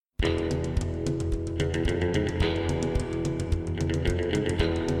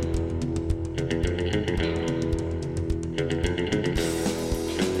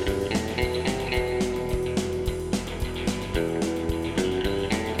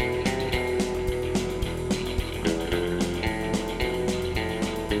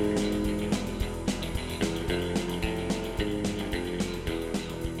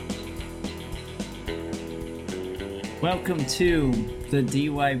Welcome to the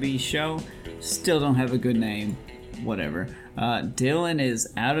DYB show. Still don't have a good name. Whatever. Dylan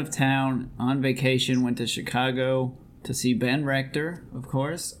is out of town on vacation, went to Chicago to see Ben Rector, of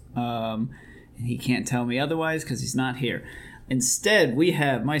course. He can't tell me otherwise because he's not here. Instead, we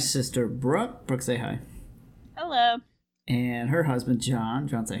have my sister, Brooke. Brooke, say hi. Hello. And her husband, John.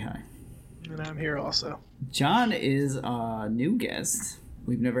 John, say hi. And I'm here also. John is a new guest.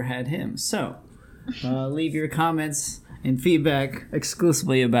 We've never had him. So, leave your comments and feedback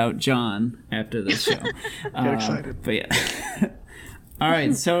exclusively about John after this show. Get excited. But yeah. All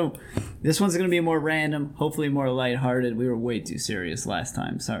right, so this one's going to be more random, hopefully more lighthearted. We were way too serious last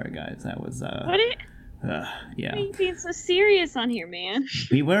time. Sorry, guys. That was... yeah. Why are you being so serious on here, man?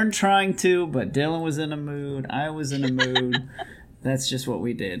 We weren't trying to, but Dylan was in a mood. I was in a mood. That's just what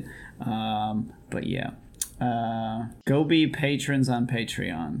we did. But yeah. Go be patrons on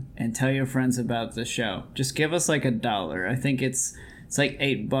Patreon and tell your friends about the show. Just give us like $1. I think it's like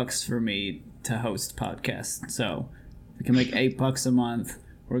 $8 for me to host podcasts. So if we can make $8 a month,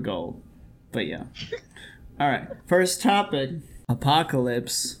 we're gold. But yeah. All right. First topic,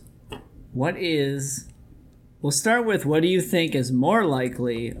 apocalypse. We'll start with, what do you think is more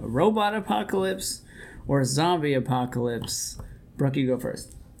likely, a robot apocalypse or a zombie apocalypse? Brooke, you go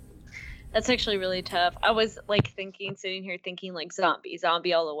first. That's actually really tough. I was sitting here thinking like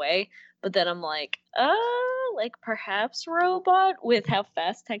zombie all the way. But then I'm like, perhaps robot with how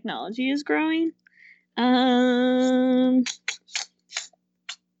fast technology is growing. I'm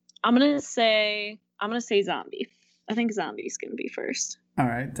gonna say zombie. I think zombie's gonna be first. All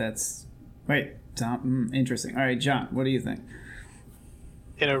right, interesting. All right, John, what do you think?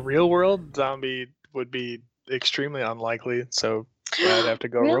 In a real world, zombie would be extremely unlikely, so I'd have to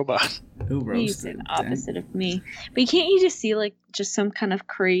go Really? Robot. Who roasted? You said opposite of me. But can't you just see just some kind of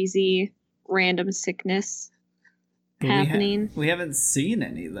crazy random sickness happening? We haven't seen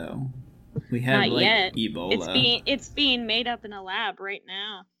any though. We have Not yet. Ebola. It's being made up in a lab right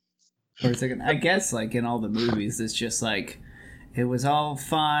now. For a second, I guess in all the movies, it's just it was all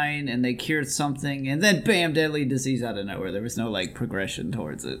fine and they cured something and then bam, deadly disease out of nowhere. There was no progression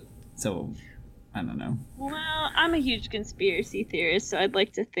towards it. So I don't know. Well, I'm a huge conspiracy theorist, so I'd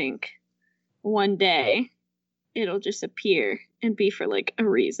like to think one day it'll just appear and be for a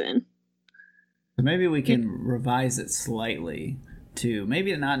reason. So maybe we can revise it slightly to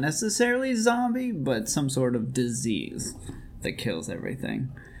maybe not necessarily zombie, but some sort of disease that kills everything.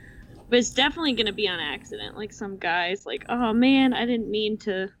 But it's definitely going to be on accident. Some guys oh man, I didn't mean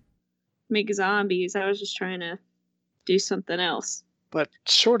to make zombies. I was just trying to do something else. But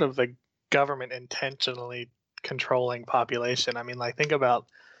short of the government intentionally controlling population, I mean, think about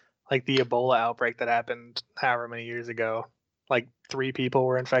the Ebola outbreak that happened however many years ago. 3 people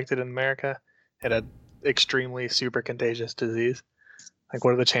were infected in America. It had extremely super contagious disease.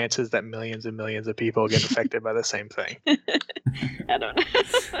 What are the chances that millions and millions of people get infected by the same thing? I don't know.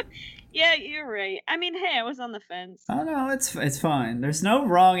 Yeah, you're right. I mean, hey, I was on the fence. Oh no, it's fine. There's no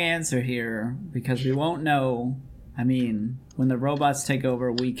wrong answer here because we won't know. I mean, when the robots take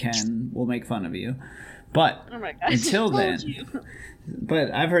over, we'll make fun of you. But oh my God, until then, you.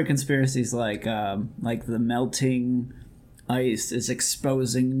 But I've heard conspiracies like the melting ice is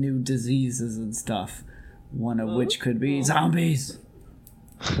exposing new diseases and stuff. One of which could be zombies.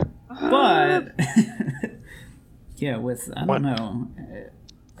 But yeah, I don't know.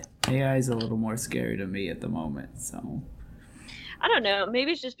 AI is a little more scary to me at the moment, so I don't know.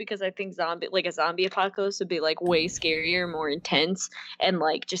 Maybe it's just because I think a zombie apocalypse would be way scarier, more intense, and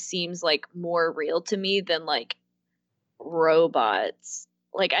just seems more real to me than robots.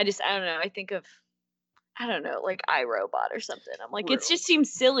 I don't know. I think of iRobot or something. I'm it just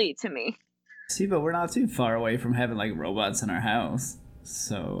seems silly to me. See, but we're not too far away from having robots in our house.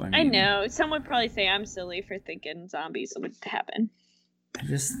 So I know. Some would probably say I'm silly for thinking zombies would happen. I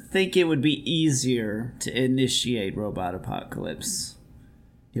just think it would be easier to initiate robot apocalypse.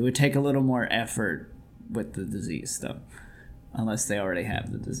 It would take a little more effort with the disease stuff, unless they already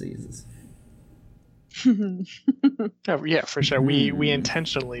have the diseases. Oh, yeah, for sure. We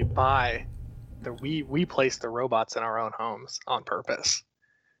intentionally we place the robots in our own homes on purpose.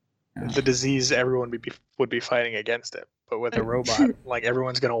 Oh. The disease, everyone would be fighting against it. But with a robot,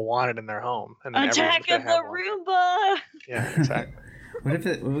 everyone's going to want it in their home. And then Attack of the Roomba! Yeah, exactly. What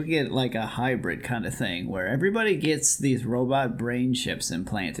if we get a hybrid kind of thing where everybody gets these robot brain chips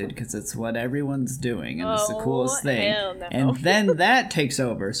implanted because it's what everyone's doing and it's the coolest thing. Hell no. And then that takes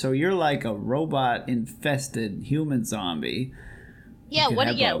over. So you're a robot infested human zombie. Yeah, what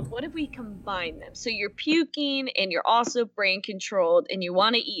if we combine them? So you're puking and you're also brain controlled and you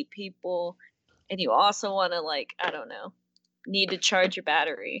want to eat people and you also want to, like, I don't know, need to charge your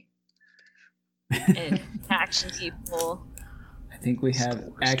battery and action people. I think we have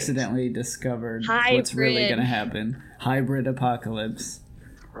accidentally discovered what's really going to happen. Hybrid apocalypse.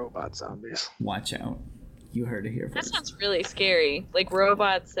 Robot zombies. Watch out. You heard it here That first. sounds really scary. Like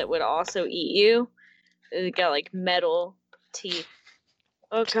robots that would also eat you. They got like metal teeth.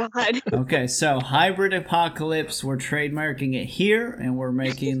 Oh god. Okay, so hybrid apocalypse. We're trademarking it here, and we're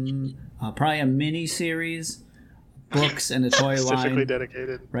making probably a mini series, books and a toy Specifically line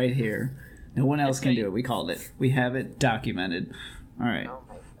dedicated. right here. No one else can do it. We called it. We have it documented. All right. Oh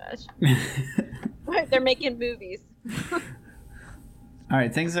my gosh. They're making movies. All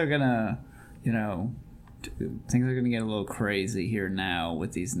right, things are gonna, things are gonna get a little crazy here now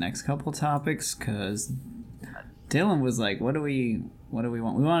with these next couple topics, because Dylan was like, "What do we want? We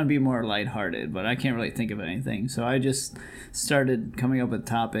want to be more lighthearted, but I can't really think of anything." So I just started coming up with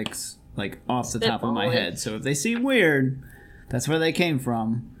topics like off the top of my head. So if they seem weird, that's where they came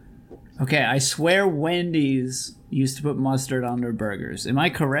from. Okay, I swear Wendy's used to put mustard on their burgers. Am I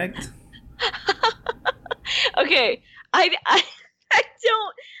correct? Okay, I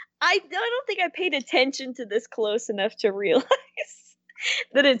don't think I paid attention to this close enough to realize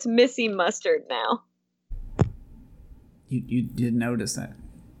that it's missing mustard now. You didn't notice that.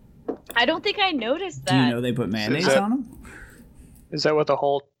 I don't think I noticed that. Do you know they put mayonnaise on them? Is that what the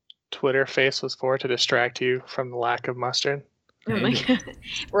whole Twitter face was for, to distract you from the lack of mustard? Oh my god!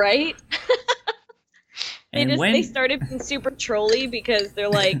 Right? They started being super trolly because they're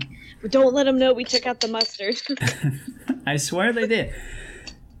like, "Don't let them know we took out the mustard." I swear they did.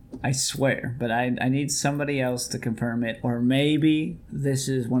 I swear, but I need somebody else to confirm it, or maybe this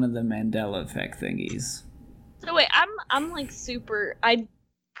is one of the Mandela effect thingies. So wait, I'm like super. I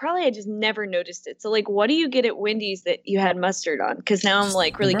just never noticed it. So like, what do you get at Wendy's that you had mustard on? Because now I'm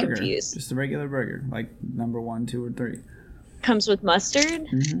like really confused. Just a regular burger, like number 1, 2, or 3. Comes with mustard.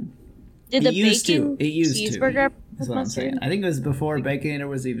 Mm-hmm. Did the bacon cheeseburger That's what I'm saying. I think it was before Baconator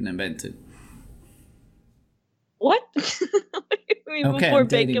was even invented. What? Okay, I'm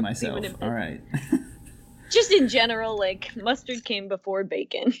dating myself. All right. Just in general, like mustard came before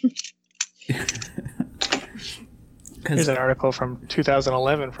bacon. Here's an article from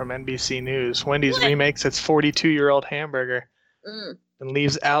 2011 from NBC News. Wendy's remakes its 42-year-old hamburger and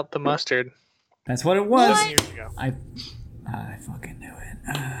leaves out the mustard. That's what it was. Years ago. I fucking knew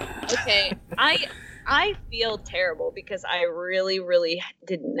it. Okay, I feel terrible because I really, really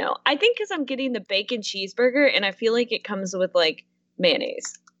didn't know. I think because I'm getting the bacon cheeseburger and I feel like it comes with like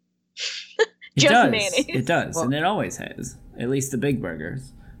mayonnaise. Mayonnaise. It does, and it always has. At least the big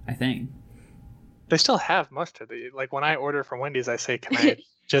burgers, I think. They still have mustard. Like when I order from Wendy's, I say, "Can I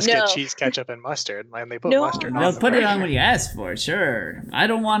just get cheese, ketchup, and mustard?" And they put mustard on. They'll put it on when you ask for it. Sure, I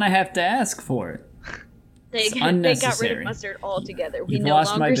don't want to have to ask for it. They got rid of mustard altogether. We no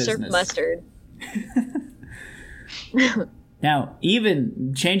longer serve mustard. Now,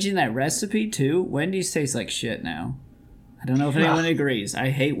 even changing that recipe too, Wendy's tastes like shit now. I don't know if anyone agrees. I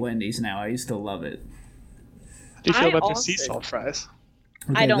hate Wendy's now. I used to love it. How do you feel about the sea salt fries?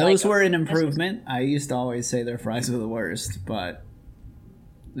 Okay, those were an improvement. I used to always say their fries were the worst, but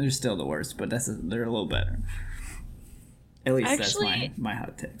they're still the worst. But they're a little better. At least that's my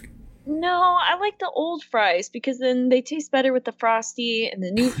hot take. No, I like the old fries because then they taste better with the frosty, and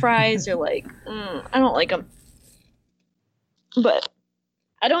the new fries are like, I don't like them. But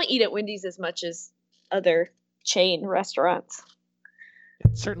I don't eat at Wendy's as much as other chain restaurants.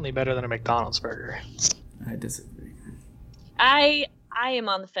 It's certainly better than a McDonald's burger. I disagree. I am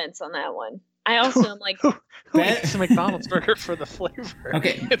on the fence on that one. I also am like, who eats a McDonald's burger for the flavor?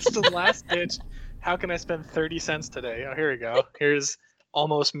 Okay, it's the last ditch. How can I spend 30 cents today? Oh, here we go. Here's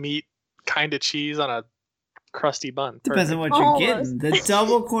almost meat, kind of cheese on a crusty bun. Depends on what you're getting. The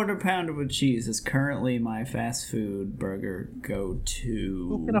double quarter pounder with cheese is currently my fast food burger go-to.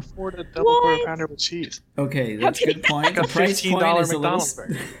 Who can afford a double quarter pounder with cheese? Okay, that's a good point. Like a $15 McDonald's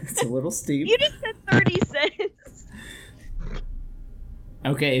burger. It's a little steep. You just said 30 cents.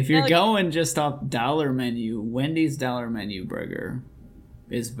 Okay, if you're going just off dollar menu, Wendy's dollar menu burger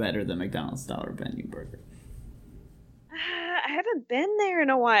is better than McDonald's dollar menu burger. I haven't been there in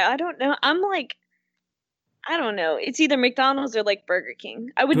a while. I don't know. I'm like, I don't know. It's either McDonald's or like Burger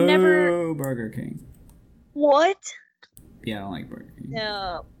King. I would never. Burger King. What? Yeah, I don't like Burger King.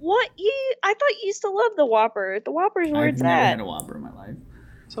 No. What? I thought you used to love the Whopper. The Whopper's where it's at. I've never had a Whopper in my life.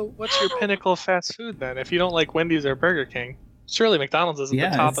 So what's your pinnacle of fast food then? If you don't like Wendy's or Burger King, surely McDonald's isn't the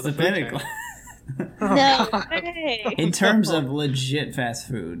top of the food pinnacle. chain. No way. In terms of legit fast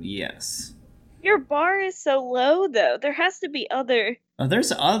food, yes. Your bar is so low, though. There has to be other. Oh,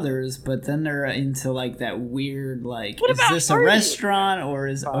 there's others, but then they're into like that weird like. What Is about this a Hardee's? restaurant or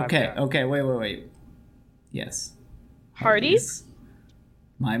is Five okay? Guys. Okay, wait. Yes, Hardee's?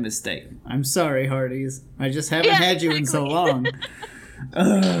 My mistake. I'm sorry, Hardee's. I just haven't Yeah, had you in so long.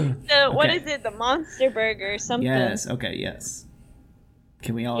 Ugh. What Okay. is it? The Monster Burger or something? Yes. Okay. Yes.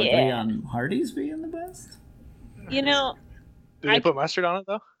 Can we all agree Yeah. on Hardee's being the best? You know, Do they I- put mustard on it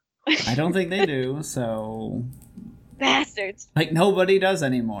though? I don't think they do. So, bastards. like, nobody does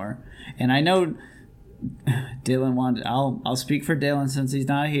anymore. And I know Dylan wanted. I'll speak for Dylan since he's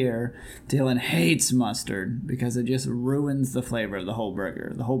not here. Dylan hates mustard because it just ruins the flavor of the whole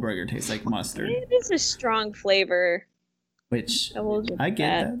burger. The whole burger tastes like mustard, It is a strong flavor. which I will give I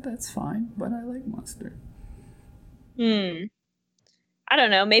get that. that. That's fine, but I like mustard. I don't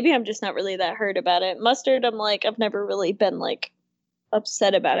know. Maybe I'm just not really that hurt about it. Mustard, I'm like, I've never really been like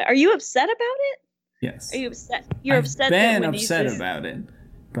upset about it. Are you upset about it? Yes. Are you upset? You're I've upset. that been when these upset is- about it,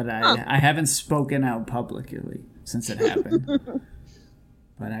 but Huh. I haven't spoken out publicly since it happened.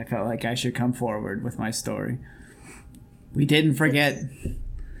 But I felt like I should come forward with my story. We didn't forget.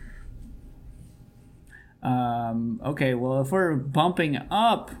 Okay, well, if we're bumping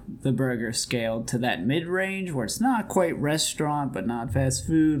up the burger scale to that mid-range where it's not quite restaurant but not fast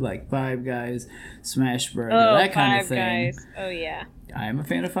food, like Five Guys, Smash Burger, Oh, that kind Five of thing, Guys. Oh yeah. I am a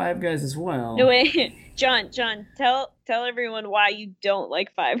fan of Five Guys as well. No wait, John, tell everyone why you don't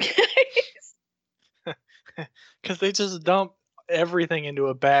like Five Guys. Because they just dump everything into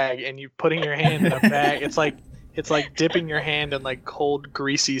a bag, and you putting your hand in a bag. It's like dipping your hand in like cold,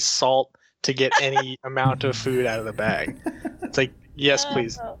 greasy salt to get any amount of food out of the bag. It's like, yes,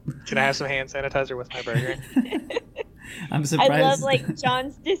 please. Oh. Can I have some hand sanitizer with my burger? I'm I surprised. love like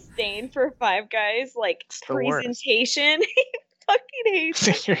John's disdain for Five Guys, like It's the worst. presentation. He fucking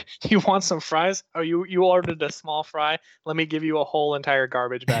hates it. You want some fries? Oh, you ordered a small fry. Let me give you a whole entire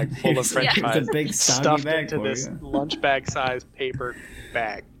garbage bag full of Here's French Yeah. fries a big soggy stuffed bag into for this you. lunch bag size paper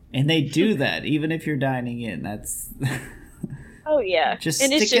bag. And they do that even if you're dining in. That's Oh yeah. just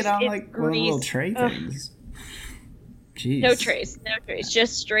And stick it's it on it's like one of the little grease. tray Ugh. things. Jeez. No trace.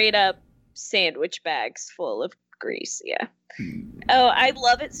 Just straight up sandwich bags full of grease. Yeah. Oh, I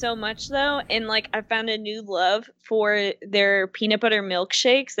love it so much though, and like I found a new love for their peanut butter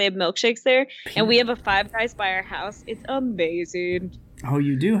milkshakes. They have milkshakes there, and we have a Five Guys by our house. It's amazing. Oh,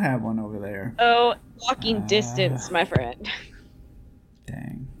 you do have one over there. Oh, walking distance, my friend.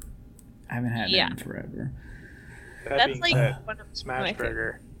 Dang. I haven't had Yeah. that in forever. That That's being like said, one of my Smash favorite.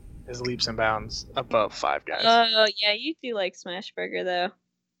 Burger is leaps and bounds above Five Guys. Oh yeah, you do like Smash Burger though.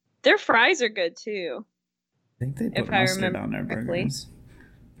 Their fries are good too. I think they put If I mustard remember on their correctly. burgers.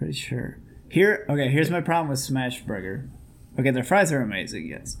 Pretty sure. Here's my problem with Smash Burger. Okay, their fries are amazing,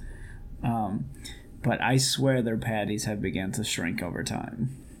 yes. But I swear their patties have begun to shrink over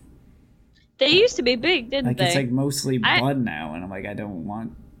time. They used to be big, didn't Like they? it's like mostly I- bun now, and I'm like, I don't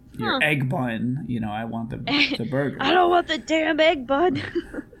want your Huh. egg bun. You know, I want the burger. I don't want the damn egg bud.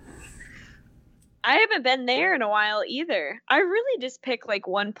 I haven't been there in a while either. I really just pick like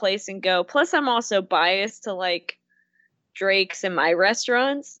one place and go. Plus, I'm also biased to like Drake's and my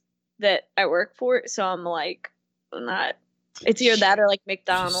restaurants that I work for. So I'm like, I'm not. It's either that or like Just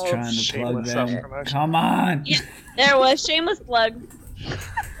trying McDonald's. to plug Shameless that. self-promotion. Come on. Yeah. There was shameless plug.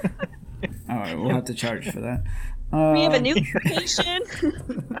 All right, we'll have to charge for that. We have a Um, new location.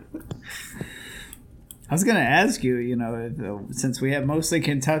 I was gonna ask you, you know, since we have mostly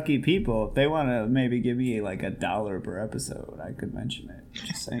Kentucky people, if they want to maybe give me like $1 per episode, I could mention it.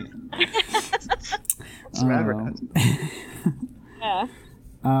 Just saying. Some advertising. Yeah.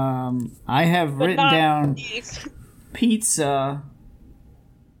 I have But written not down these. pizza.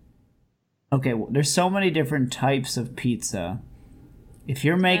 Okay, well, there's so many different types of pizza. If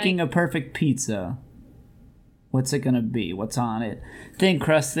you're making a perfect pizza, what's it gonna be? What's on it? Thin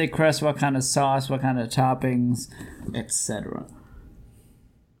crust, thick crust, what kind of sauce, what kind of toppings, etc.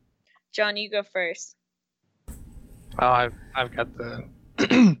 John, you go first. Oh, I've got the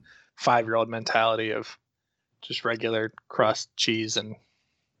 5-year-old mentality of just regular crust, cheese, and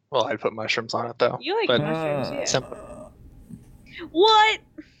well, I'd put mushrooms on it though. You like But mushrooms, yeah. simple. What?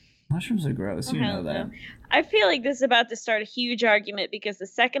 Mushrooms are gross, you Oh, know hell that. no. I feel like this is about to start a huge argument because the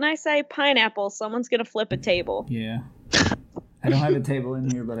second I say pineapple, someone's gonna flip a table. Yeah. I don't have a table in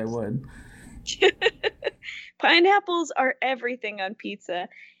here, but I would. Pineapples are everything on pizza.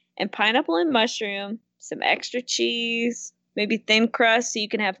 And pineapple and mushroom, some extra cheese, maybe thin crust so you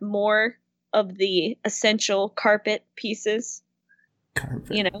can have more of the essential carpet pieces.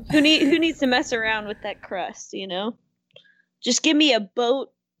 Carpet. You know, who needs to mess around with that crust, you know? Just give me a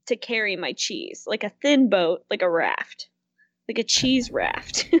boat to carry my cheese, like a thin boat, like a raft, like a cheese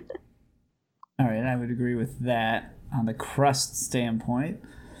raft. All right, I would agree with that on the crust standpoint.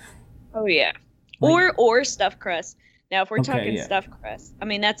 Oh yeah, Like- or stuffed crust. Now, if we're Okay, talking yeah. stuffed crust, I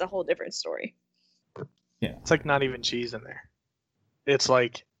mean that's a whole different story. It's like not even cheese in there. It's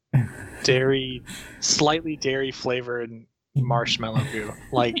like dairy, slightly dairy flavored marshmallow goo.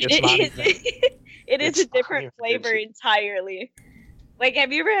 Like it's not even. It is it's a not different even flavor cheese. entirely. Like,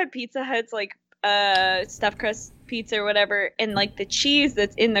 have you ever had Pizza Hut's like stuffed crust pizza or whatever, and like the cheese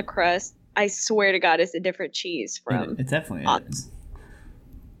that's in the crust, I swear to God, is a different cheese from. It definitely on- is.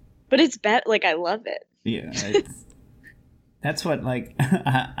 But it's bad. Like, I love it. Yeah, that's what, like,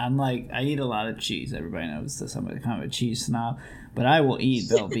 I'm like, I eat a lot of cheese. Everybody knows this. I'm kind of a cheese snob, but I will eat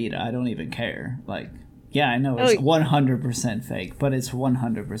Velveeta. I don't even care. Like, yeah, I know it's 100% fake, but it's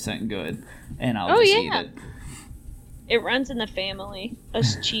 100% good, and I'll just eat it. It runs in the family,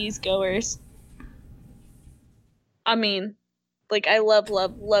 us cheese goers. I mean, like, I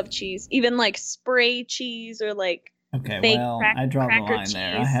love cheese. Even like spray cheese or like Okay, fake well, I draw the cracker line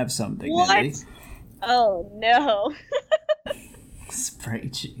there. I cheese. have some dignity. What? Oh no. Spray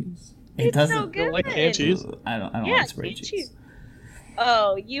cheese. It's doesn't. so You good. don't like canned cheese? I don't Yeah, like spray canned cheese. cheese.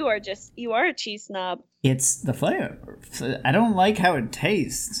 Oh, you are a cheese snob. It's the flavor. I don't like how it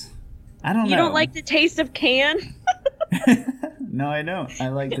tastes. I don't know. You don't like the taste of can? No, I don't. I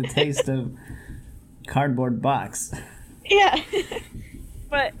like the taste of cardboard box. Yeah.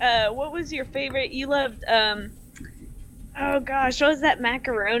 But what was your favorite? You loved oh gosh, what was that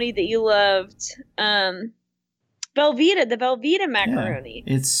macaroni that you loved? Velveeta, the Velveeta macaroni.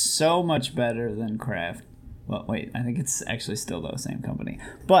 Yeah. It's so much better than Kraft. Well, wait, I think it's actually still the same company.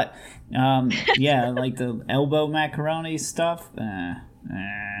 But yeah, like the elbow macaroni stuff.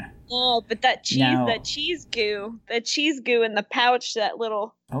 Oh, but that cheese, Now- that cheese goo in the pouch, that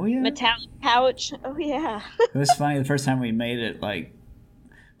little Oh yeah. metallic pouch. Oh yeah. It was funny the first time we made it. Like,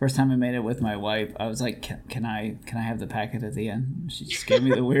 first time I made it with my wife, I was like, "Can I have the packet at the end?" She just gave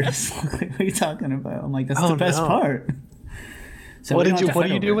me the weirdest look. Like, what are you talking about? I'm like, "That's Oh, the best no. part." So What we did don't you have to What do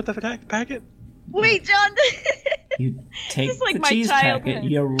fight you do over with the packet? Wait, John. You take This is like the my cheese packet,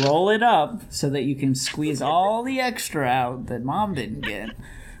 childhood. you roll it up so that you can squeeze all the extra out that Mom didn't get,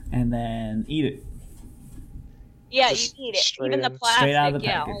 and then eat it. Yeah, you Just eat it. straight Even the in. plastic. Straight out of the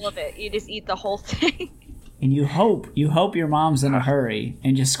Yeah, package. all of it. You just eat the whole thing. And you hope your mom's in a hurry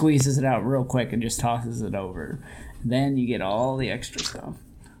and just squeezes it out real quick and just tosses it over. Then you get all the extra stuff.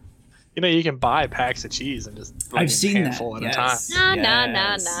 You know, you can buy packs of cheese and just I've seen that. handful at a Yes. time.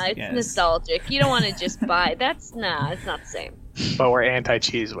 Nah. It's yes. nostalgic. You don't want to just buy. It's not the same. But we're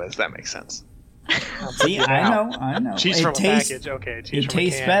anti-cheese whiz. That makes sense. See, I know. Cheese It from tastes, a package, okay. Cheese It from a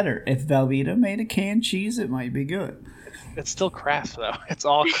tastes can. better. If Velveeta made a canned cheese, it might be good. It's still Kraft though. It's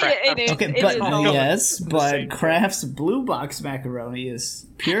all Kraft. It is. Okay, It but is all- yes, the but same Kraft's blue box macaroni is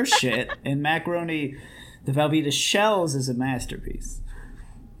pure shit, and macaroni, the Velveeta shells, is a masterpiece.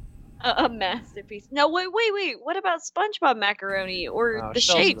 A masterpiece. No, wait. What about SpongeBob macaroni or Oh, the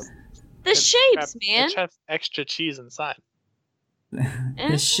shells shapes? are The shapes, man. It has extra cheese inside.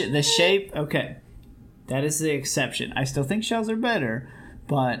 The shape, okay, that is the exception. I still think shells are better,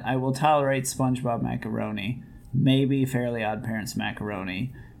 but I will tolerate SpongeBob macaroni, maybe Fairly Odd Parents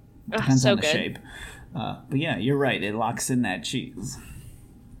macaroni. Depends so on the good. shape. But yeah, you're right. It locks in that cheese.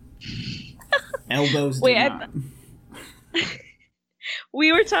 Elbows do Wait, not.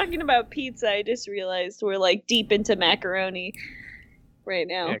 We were talking about pizza. I just realized we're like deep into macaroni right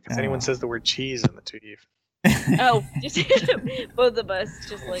now. Yeah, because anyone Oh. says the word cheese in the two Eve. Oh, just both of us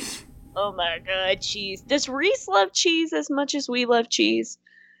just like, oh my god, cheese. Does Reese love cheese as much as we love cheese?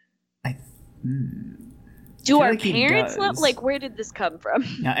 Hmm. Do feel our like he parents love? does. Like, where did this come from?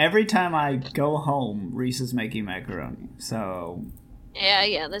 Now, every time I go home, Reese is making macaroni. So,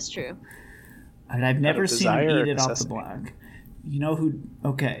 Yeah, that's true. and I've never seen him desire or eat it off the necessity? block. You know who?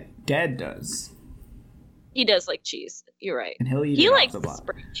 Okay, Dad does, He does like cheese. You're right. and he'll eat He it likes off the the block.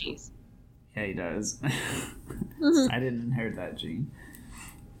 spring cheese. Yeah, he does. Mhm. I didn't inherit that gene,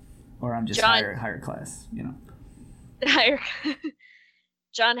 or I'm just John- higher class. You know.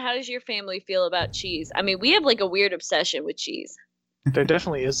 John, how does your family feel about cheese? I mean, we have like a weird obsession with cheese. There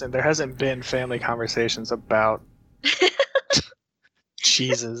definitely isn't. There hasn't been family conversations about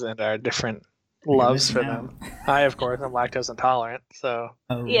cheeses and our different You're loves for missing out. them. I, of course, am lactose intolerant, so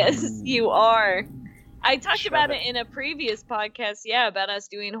Oh. Yes, you are. I talked Shove about it. it in a previous podcast, yeah, about us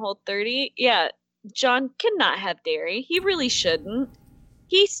doing Whole30. Yeah, John cannot have dairy. He really shouldn't.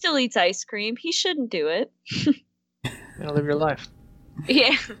 He still eats ice cream. He shouldn't do it. live your life.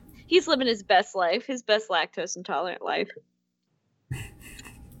 Yeah, he's living his best life, his best lactose intolerant life.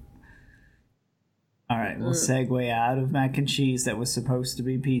 All right, we'll segue out of mac and cheese that was supposed to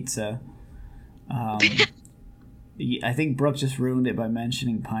be pizza. I think Brooke just ruined it by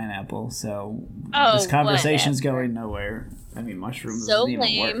mentioning pineapple, so this conversation's going nowhere. I mean, mushrooms So is even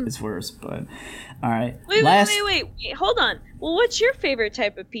lame. it's worse, but all right. Wait, hold on. Well, what's your favorite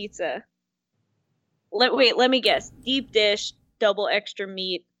type of pizza? Let me guess. Deep dish, double extra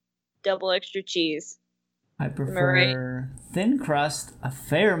meat, double extra cheese. I prefer thin crust, a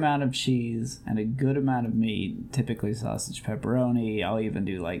fair amount of cheese, and a good amount of meat. Typically sausage, pepperoni. I'll even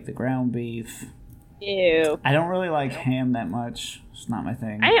do like the ground beef. Ew. I don't really like ham that much. It's not my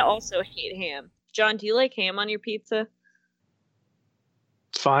thing. I also hate ham. John, do you like ham on your pizza?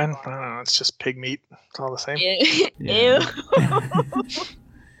 It's fine. I don't know. It's just pig meat. It's all the same. Ew.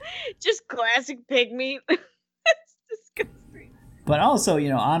 Just classic pig meat. It's disgusting. But also,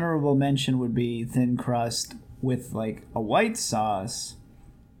 honorable mention would be thin crust with like a white sauce.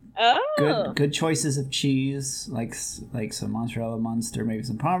 Oh. Good choices of cheese, like some mozzarella Munster, maybe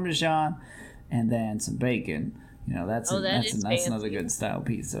some Parmesan, and then some bacon. That's another good style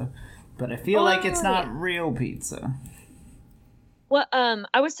pizza. But I feel like it's not real pizza. Well,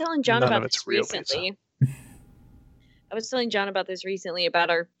 I was telling John None about of it's this real recently. I was telling John about this recently about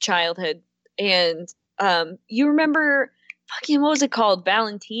our childhood, and you remember fucking what was it called?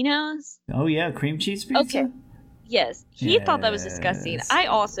 Valentino's? Oh yeah, cream cheese pizza. Okay. Yes, he thought that was disgusting.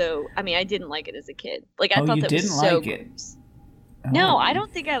 I didn't like it as a kid. Like I thought that was so gross. No, I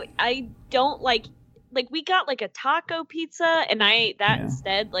don't think I don't like we got like a taco pizza and I ate that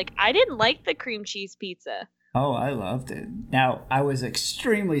instead. Like I didn't like the cream cheese pizza. Oh, I loved it. Now, I was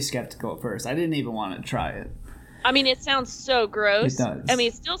extremely skeptical at first. I didn't even want to try it. I mean, it sounds so gross. It does. I mean,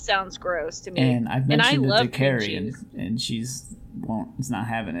 it still sounds gross to me. And I've mentioned it to Carrie, and she's not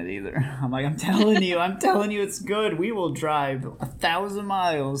having it either. I'm like, I'm telling you, it's good. We will drive 1,000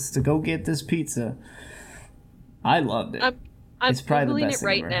 miles to go get this pizza. I loved it. I'm it's probably the Googling best it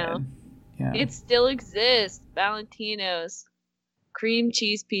right thing I've ever now. had. Yeah. It still exists. Valentino's cream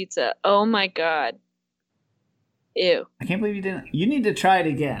cheese pizza. Oh my god. Ew. I can't believe you didn't. You need to try it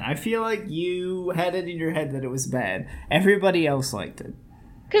again. I feel like you had it in your head that it was bad. Everybody else liked it.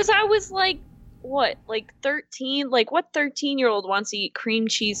 Because I was like, what, like 13? Like, what 13-year-old wants to eat cream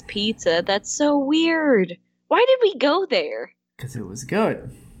cheese pizza? That's so weird. Why did we go there? Because it was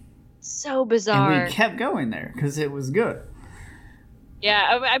good. So bizarre. And we kept going there because it was good.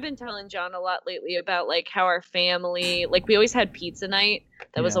 Yeah, I've been telling John a lot lately about like how our family, like we always had pizza night.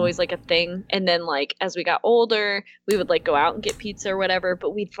 That was always like a thing. And then like as we got older, we would like go out and get pizza or whatever,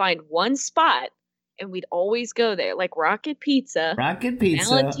 but we'd find one spot and we'd always go there, like Rocket Pizza.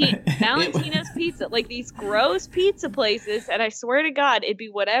 Valentino's Pizza, like these gross pizza places, and I swear to God, it'd be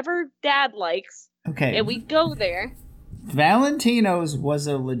whatever Dad likes. Okay. And we'd go there. Valentino's was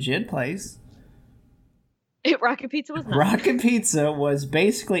a legit place. Rocket Pizza was not. Rocket Pizza was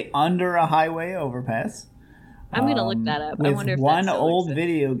basically under a highway overpass. I'm gonna look that up. With I wonder if one that still old exists.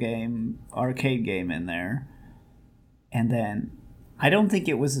 video game, arcade game in there. And then, I don't think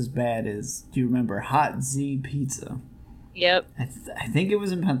it was as bad as, do you remember Hot Z Pizza? Yep. I think it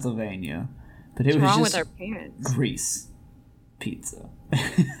was in Pennsylvania. But it What's was wrong just with our parents? grease pizza.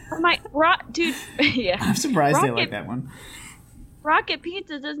 Dude, yeah. I'm surprised they like that one. Rocket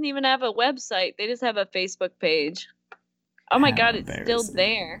Pizza doesn't even have a website. They just have a Facebook page. Oh my god, it's still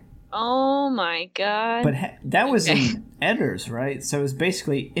there. Oh my god. But that was in Edders, right? So it was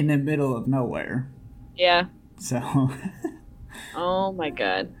basically in the middle of nowhere. Yeah. So. Oh my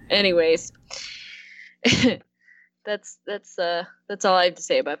god. Anyways. That's all I have to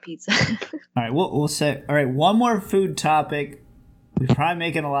say about pizza. All right, we'll say. All right, one more food topic. We're probably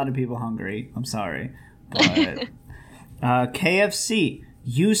making a lot of people hungry. I'm sorry, but KFC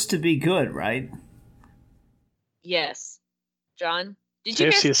used to be good, right? Yes, John. Did you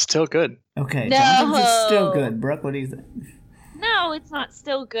KFC is still good. Okay, No. Johnson's is still good. Brooke, what do you think? No, it's not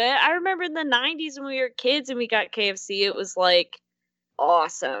still good. I remember in the 90s when we were kids and we got KFC, it was like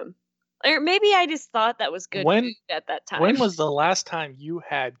awesome. Or maybe I just thought that was good food at that time. When was the last time you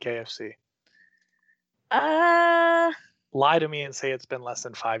had KFC? Lie to me and say it's been less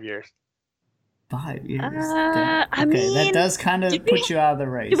than 5 years. 5 years. I mean, that does kind of put you out of the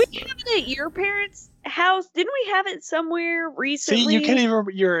race. Did we have it at your parents' house? Didn't we have it somewhere recently? See, you can't even.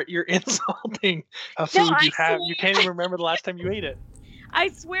 You're insulting a food you have. You can't even remember the last time you ate it. I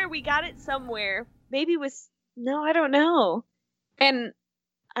swear we got it somewhere. Maybe it was I don't know. And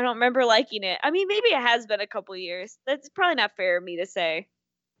I don't remember liking it. I mean, maybe it has been a couple years. That's probably not fair of me to say.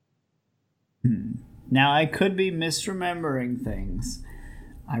 Now, I could be misremembering things.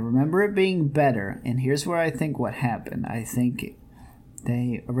 I remember it being better, and here's where I think what happened. I think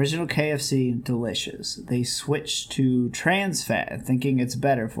Original KFC, delicious. They switched to trans fat, thinking it's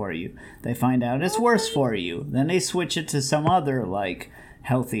better for you. They find out it's worse for you. Then they switch it to some other, like,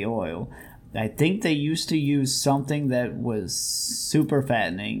 healthy oil. I think they used to use something that was super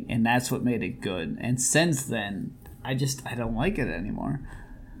fattening, and that's what made it good. And since then, I don't like it anymore.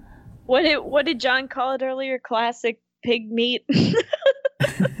 What did John call it earlier? Classic pig meat.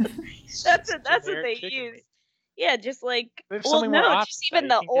 That's what they use. Yeah, just like just even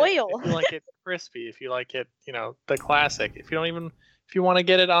the oil. If you like it crispy, if you like it, the classic. If you want to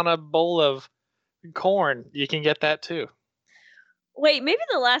get it on a bowl of corn, you can get that too. Wait, maybe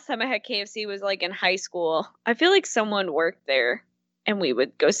the last time I had KFC was like in high school. I feel like someone worked there, and we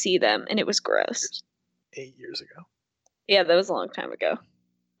would go see them, and it was gross. 8 years ago. Yeah, that was a long time ago.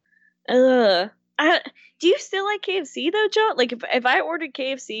 Do you still like KFC though, John? Like if I ordered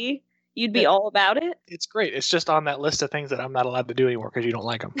KFC, you'd be all about it? It's great. It's just on that list of things that I'm not allowed to do anymore because you don't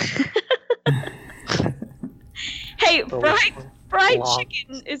like them. Hey, fried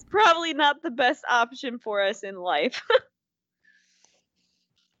chicken is probably not the best option for us in life.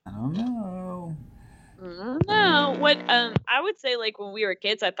 I don't know. What I would say, like, when we were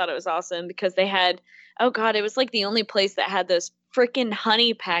kids, I thought it was awesome because they had, it was like the only place that had those freaking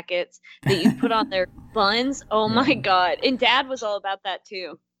honey packets that you put on their buns. Oh my god. And Dad was all about that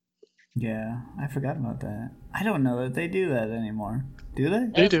too. Yeah, I forgot about that. I don't know that they do that anymore. Do they?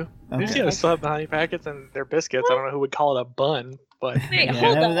 They do. Okay. They still have the honey packets and their biscuits. I don't know who would call it a bun, but Wait,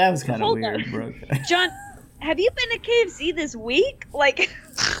 that was kind of weird, bro. John, have you been to KFC this week? Like,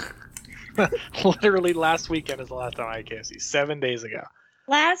 literally last weekend is the last time I had KFC. 7 days ago.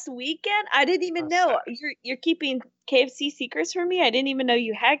 Last weekend? I didn't even know. You're keeping KFC secrets from me? I didn't even know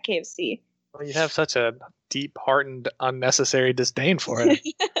you had KFC. Well, you have such a deep-hearted, unnecessary disdain for it.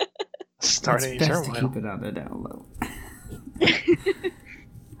 Starting it's best to keep it on the down low.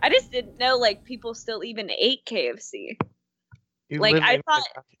 I just didn't know, like, people still even ate KFC. I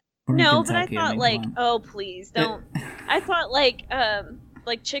thought... No, but I thought, like, oh, please, don't. I thought, like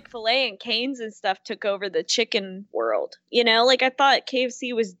Chick-fil-A and Cane's and stuff took over the chicken world. Like, I thought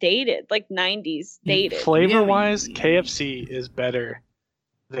KFC was dated, like 90s dated. Flavor-wise, KFC is better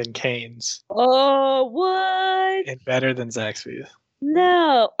than Cane's. Oh, what? And better than Zaxby's.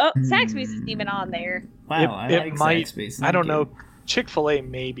 No. Oh, Zaxby's isn't even on there. Wow, I like Zaxby's. I don't know. Chick-fil-A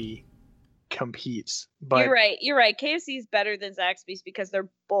maybe competes, but You're right. KFC is better than Zaxby's because they're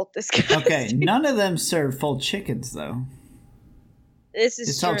both disgusting. Okay, none of them serve full chickens though.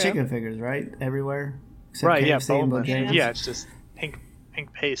 It's all chicken fingers, right? Everywhere. Except right? KFC and Bojangles. Yeah, it's just pink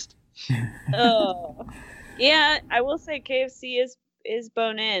paste. Oh, yeah. I will say KFC is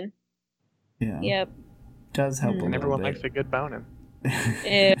bone in. Yeah. Yep. Does help a little and everyone bit. likes a good bone in.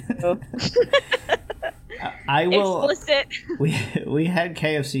 Ew. I will. Explicit. We had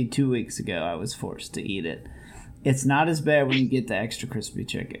KFC 2 weeks ago. I was forced to eat it. It's not as bad when you get the extra crispy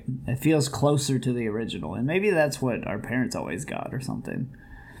chicken. It feels closer to the original, and maybe that's what our parents always got or something.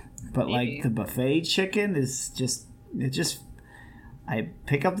 But maybe. like the buffet chicken is just I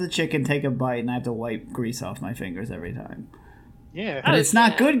pick up the chicken, take a bite, and I have to wipe grease off my fingers every time. Yeah, but it's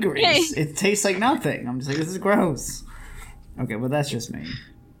not good grease. It tastes like nothing. I'm just like, this is gross. Okay, well that's just me.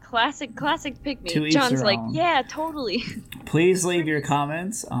 Classic pick To me. each John's their like, own. yeah, totally. Please leave your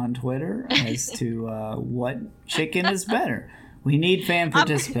comments on Twitter as to what chicken is better. We need fan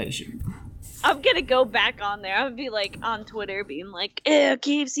participation. I'm gonna go back on there. I'm gonna be like on Twitter being like, ew,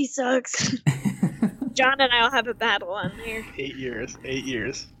 KFC sucks. John and I'll have a battle on there. 8 years. 8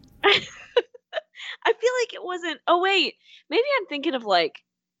 years. I feel like it wasn't. Oh wait, maybe I'm thinking of like,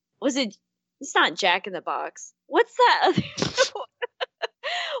 was it? It's not Jack in the Box. What's that other?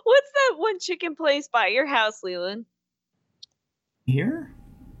 What's that one chicken place by your house, Leland? Here?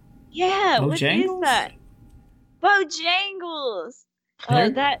 Yeah, Bojangles? what is that? Bojangles. Oh,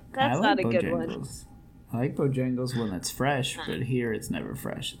 that's not a good one. I like Bojangles when it's fresh, but here it's never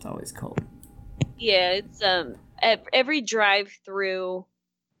fresh. It's always cold. Yeah, it's every drive-through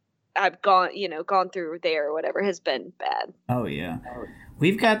I've gone through there or whatever has been bad. Oh yeah,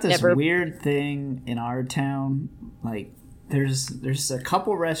 we've got this weird thing in our town. Like, there's a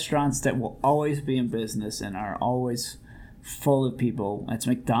couple restaurants that will always be in business and are always full of people. It's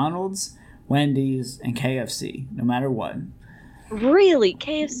McDonald's, Wendy's, and KFC. No matter what. Really,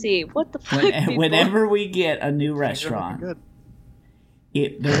 KFC? What the fuck? Whenever we get a new restaurant,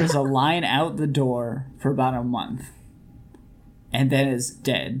 there's a line out the door for about a month, and then it's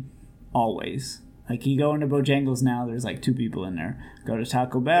dead. Always. Like, you go into Bojangles now, there's like 2 people in there. Go to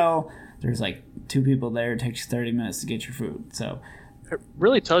Taco Bell, there's like 2 people there. It takes you 30 minutes to get your food. So It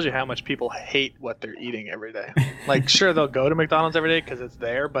really tells you how much people hate what they're eating every day. Like, sure, they'll go to McDonald's every day because it's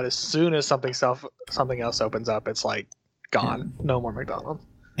there, but as soon as something else opens up, it's like gone. No more McDonald's.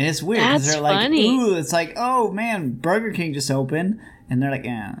 And it's weird because That's they're like, funny. ooh, it's like, oh man, Burger King just opened, and they're like,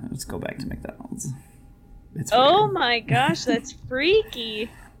 yeah, let's go back to McDonald's. It's Oh weird. my gosh, that's freaky.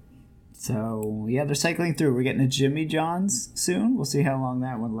 So yeah, they're cycling through. We're getting a Jimmy John's soon. We'll see how long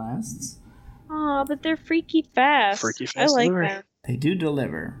that one lasts. Oh, but they're freaky fast. Freaky I fast like delivery. that. They do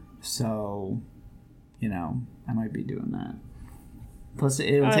deliver, so I might be doing that. Plus,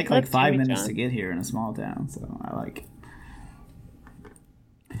 it'll I take love like 5 Jimmy minutes John's. to get here in a small town, so I like it.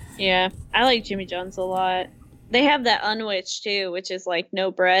 Yeah, I like Jimmy John's a lot. They have that unwich too, which is like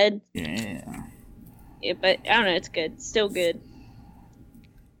no bread. Yeah. Yeah, but I don't know, it's good. Still good.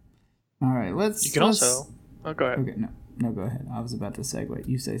 All right, let's. You can also. Oh, go ahead. Okay, no, go ahead. I was about to segue.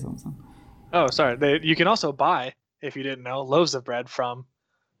 You say something. Oh, sorry. You can also buy, if you didn't know, loaves of bread from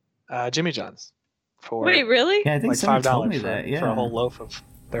Jimmy John's for Wait, really? Yeah, I think like someone told $5 me for, that. Yeah. for a whole loaf of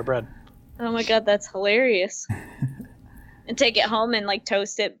their bread. Oh my god, that's hilarious. And take it home and like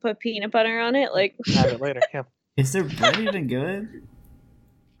toast it, put peanut butter on it, like. Have it later. Yeah. Is their bread even good?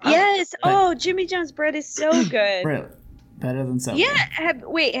 Yes. But- Oh, Jimmy John's bread is so good. Really? Better than Subway.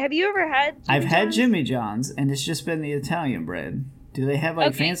 Yeah. Have you ever had? I've had John's? Jimmy John's, and it's just been the Italian bread. Do they have like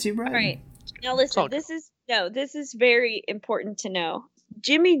Okay, fancy bread? All right. Now all listen. good. This is very important to know.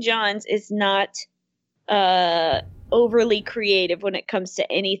 Jimmy John's is not overly creative when it comes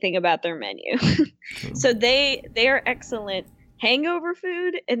to anything about their menu. True. So they are excellent hangover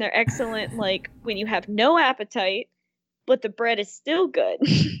food, and they're excellent like when you have no appetite, but the bread is still good.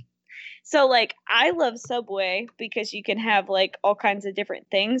 So like I love Subway because you can have like all kinds of different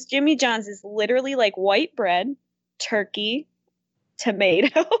things. Jimmy John's is literally like white bread, turkey,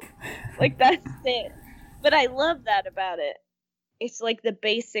 tomato. Like that's it. But I love that about it. It's like the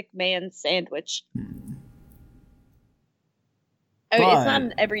basic man sandwich. I mean, it's not But-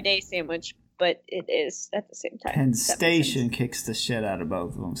 an everyday sandwich, but it is at the same time. Penn if that makes Station sense. kicks the shit out of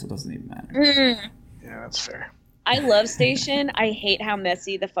both of them, so it doesn't even matter. Yeah, that's fair. I love Station. I hate how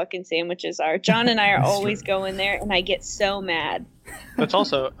messy the fucking sandwiches are. John and I are That's always true. going there, and I get so mad. That's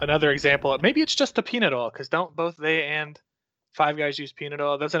also another example. Maybe it's just the peanut oil, because don't both they and Five Guys use peanut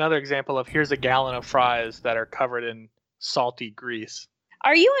oil? That's another example of here's a gallon of fries that are covered in salty grease.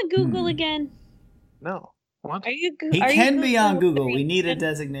 Are you on Google Hmm. again? No. What? Are you? He are you can be on Googling Google. the We need a reason?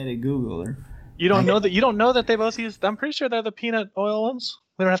 designated Googler. You don't know that? You don't know that they both use? I'm pretty sure they're the peanut oil ones.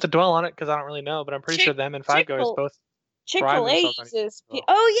 We don't have to dwell on it because I don't really know, but I'm pretty Chick- sure them and Five Guys Chick-fil- both. Chick-fil-A themselves on uses. peanut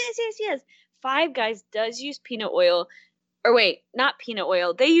oil. Oh yes. Five Guys does use peanut oil, or wait, not peanut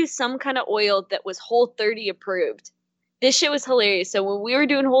oil. They use some kind of oil that was Whole30 approved. This shit was hilarious. So when we were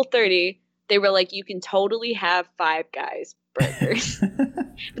doing Whole30, they were like, "You can totally have Five Guys burgers."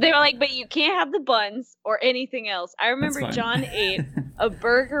 But they were like, "But you can't have the buns or anything else." I remember fine. John ate a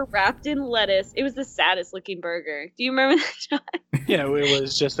burger wrapped in lettuce. It was the saddest looking burger. Do you remember that, John? Yeah, it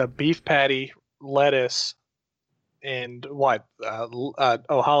was just a beef patty, lettuce, and what?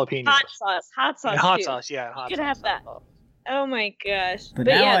 Jalapenos. Hot sauce. And hot too. sauce, yeah. Hot You could sauce. have that. Oh my gosh. But But,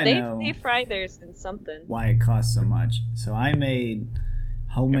 now yeah, I know- they fry theirs in something. Why it costs so much. So I made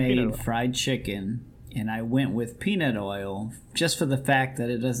homemade peanut oil. fried chicken, and I went with peanut oil just for the fact that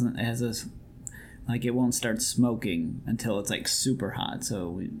it has a like it won't start smoking until it's like super hot.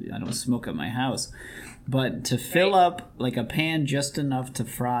 So I don't smoke at my house. But to fill up like a pan just enough to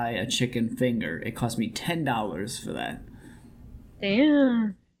fry a chicken finger, it cost me $10 for that,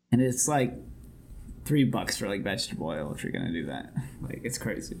 Damn. and it's like $3 for like vegetable oil if you're gonna do that. Like it's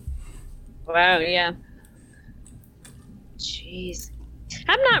crazy. Wow, yeah. Jeez.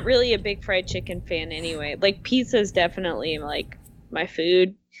 I'm not really a big fried chicken fan anyway. Like pizza's definitely like my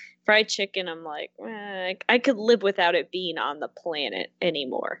food. Fried chicken, I'm like, I could live without it being on the planet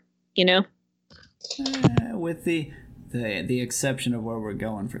anymore. You know? With the exception of where we're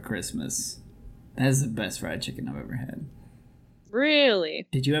going for Christmas. That's the best fried chicken I've ever had. Really?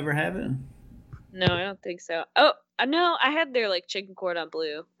 Did you ever have it? No, I don't think so. Oh, no, I had their like chicken cordon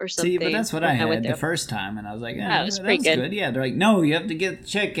bleu or something. See, but that's what when I had went the there. first time, and I was like, Yeah, yeah, it was that pretty was good. good. Yeah, they're like, no, you have to get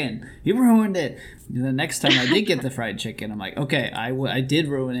chicken. You ruined it. And the next time I did get the fried chicken, I'm like, okay, I did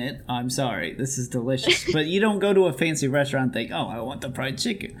ruin it. I'm sorry. This is delicious. But you don't go to a fancy restaurant and think, oh, I want the fried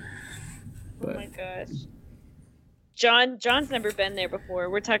chicken. Oh my gosh. John's never been there before.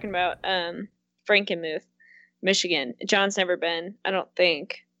 We're talking about Frankenmuth, Michigan. John's never been, I don't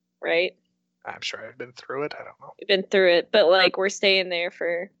think, right? I'm sure I've been through it. I don't know. We've been through it, but like we're staying there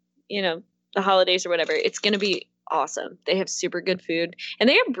for, the holidays or whatever. It's going to be awesome. They have super good food, and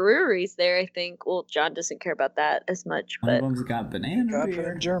they have breweries there. I think. Well, John doesn't care about that as much, One but of them's got banana God for beer.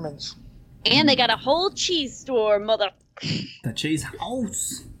 them Germans. and they got a whole cheese store, mother. The cheese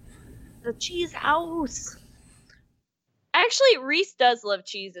house. The cheese house. Actually, Reese does love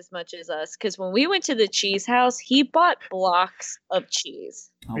cheese as much as us, because when we went to the cheese house, he bought blocks of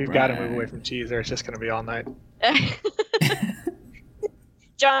cheese. We've got to move away from cheese, or it's just going to be all night.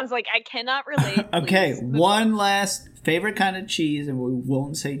 John's like, I cannot relate. Okay, please. one last favorite kind of cheese, and we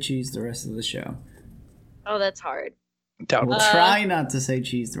won't say cheese the rest of the show. Oh, that's hard. Doubtful. We'll try not to say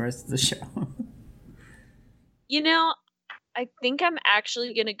cheese the rest of the show. You know, I think I'm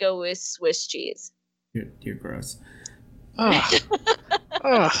actually gonna go with Swiss cheese. You're gross. Ugh.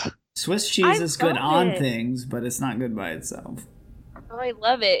 Ugh. Swiss cheese I is good love on it. things, but it's not good by itself. Oh, I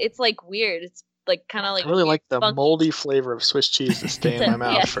love it. It's like weird. It's like kind of like I really like the funky. moldy flavor of Swiss cheese to stay in my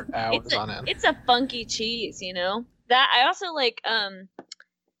mouth for hours on end. It's a funky cheese, you know. That I also like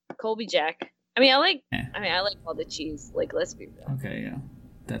Colby Jack. I mean, I like all the cheese. Like, let's be real. Okay, yeah,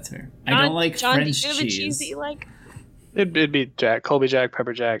 that's fair. I John, don't like John, French do you have cheese. a cheese that you like? It'd be Jack, Colby Jack,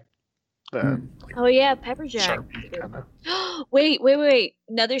 Pepper Jack, the Oh yeah, pepper jack. Sharpie kind of. Wait.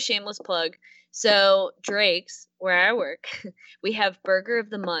 Another shameless plug. So Drake's, where I work, we have Burger of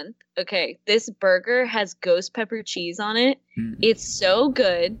the Month. Okay, this burger has ghost pepper cheese on it. Mm. It's so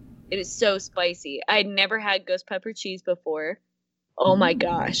good. It is so spicy. I'd never had ghost pepper cheese before. Oh my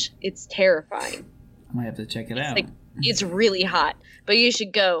gosh, it's terrifying. I might have to check it out. Like, it's really hot, but you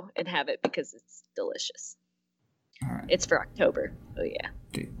should go and have it because it's delicious. All right. It's for October. Oh yeah.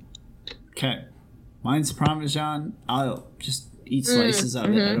 Okay. Mine's Parmesan. I'll just eat slices of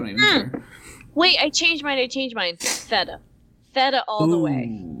it. I don't even care. Wait, I changed mine. Feta. Feta all the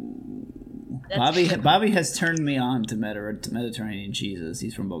way. Ooh. That's- Bobby has turned me on to Mediterranean cheeses.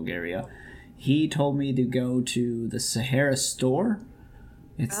 He's from Bulgaria. He told me to go to the Sahara store.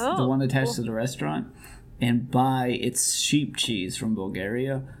 It's the one attached to the restaurant, and buy its sheep cheese from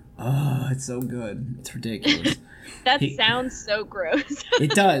Bulgaria. Oh, it's so good. It's ridiculous. That sounds so gross.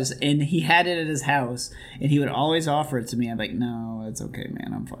 It does, and he had it at his house, and he would always offer it to me. I'm like, no, it's okay,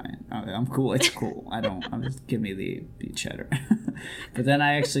 man. I'm fine. I'm cool. It's cool. I'm just give me the cheddar. But then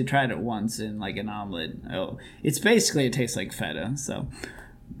I actually tried it once in like an omelet. Oh, it tastes like feta. So,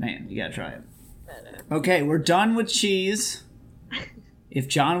 man, you gotta try it. Okay, we're done with cheese. If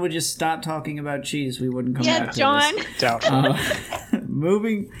John would just stop talking about cheese, we wouldn't come back to John. this. Doubtful.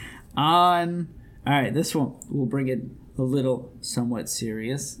 Moving on. All right, this one will bring it a little somewhat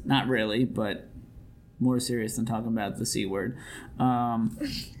serious. Not really, but more serious than talking about the C word.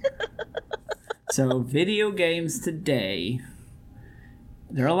 So video games today,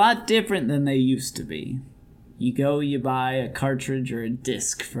 they're a lot different than they used to be. You buy a cartridge or a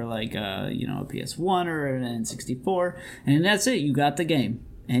disc for like a PS1 or an N64, and that's it. You got the game,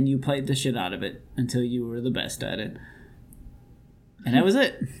 and you played the shit out of it until you were the best at it. And that was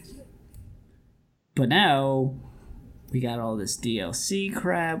it. But now, we got all this DLC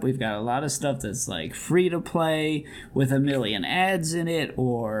crap. We've got a lot of stuff that's like free to play with a million ads in it,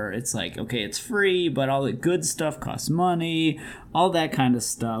 or it's like, okay, it's free, but all the good stuff costs money, all that kind of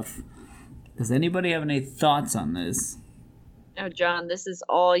stuff. Does anybody have any thoughts on this? Oh, John, this is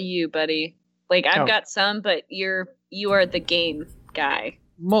all you, buddy. Like, I've got some, but you are the game guy.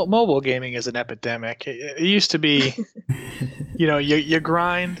 Mobile gaming is an epidemic. It used to be, you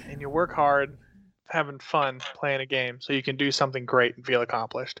grind and you work hard, having fun playing a game so you can do something great and feel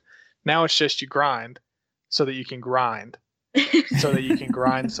accomplished. Now it's just you grind so that you can grind, so that you can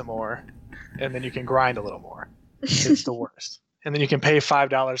grind some more, and then you can grind a little more. It's the worst. And then you can pay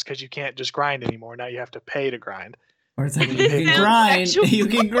 $5 because you can't just grind anymore. Now you have to pay to grind. Or it's like you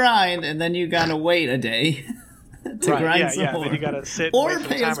can grind, and then you gotta wait a day to grind some more. Then you gotta sit or and wait for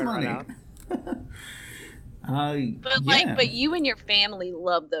the pay us timer to money. run out. But you and your family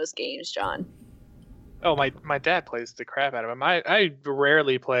love those games, John. Oh, my dad plays the crap out of them. I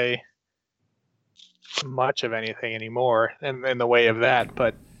rarely play much of anything anymore in the way of that,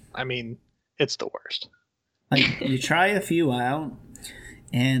 but I mean, it's the worst. Like, you try a few out,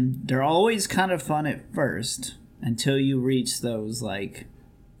 and they're always kind of fun at first until you reach those like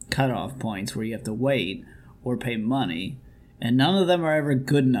cutoff points where you have to wait or pay money, and none of them are ever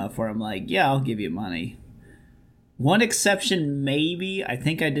good enough where I'm like, yeah, I'll give you money. One exception, maybe. I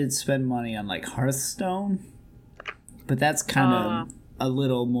think I did spend money on like Hearthstone, but that's kind of a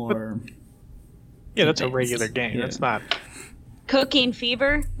little more. Yeah, that's a regular game. Yeah. That's not Cooking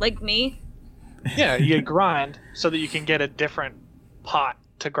Fever, like me. Yeah, you grind so that you can get a different pot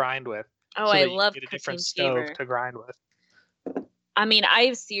to grind with. Oh, so I that you love get a Cooking different stove Fever to grind with. I mean,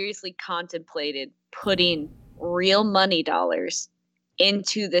 I've seriously contemplated putting real money dollars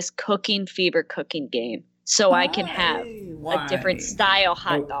into this cooking fever cooking game so I can have a different style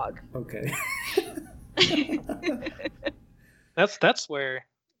hot dog. Okay. That's where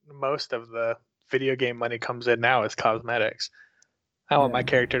most of the video game money comes in now, is cosmetics. I want my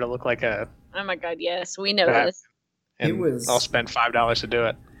character to look like a. Oh my god, yes, we know That- this. And I'll spend $5 to do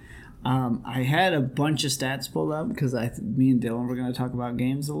it. I had a bunch of stats pulled up because me and Dylan were going to talk about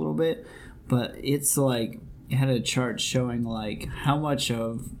games a little bit, but it's like it had a chart showing like how much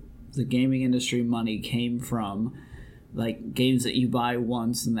of the gaming industry money came from like games that you buy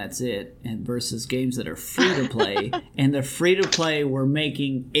once and that's it, and versus games that are free to play, and the free to play were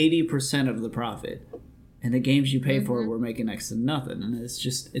making 80% of the profit, and the games you pay for were making next to nothing. And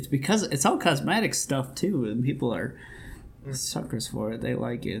it's because it's all cosmetic stuff too, and people are suckers for it. They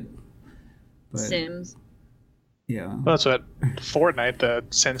like it. But, Sims. yeah. Well, that's what Fortnite, the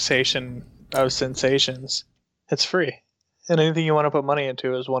sensation of sensations, it's free. And anything you want to put money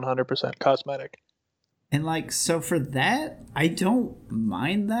into is 100% cosmetic. And like, so for that, I don't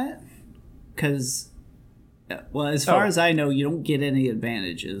mind that because, well, as far as I know, you don't get any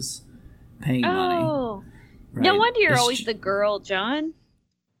advantages paying money. Oh, Right? no wonder you're It's always the girl, John.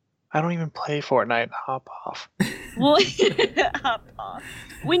 I don't even play Fortnite. Hop off. Well, hop off.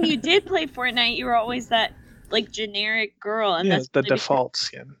 When you did play Fortnite, you were always that like generic girl, and Yeah, that's the really default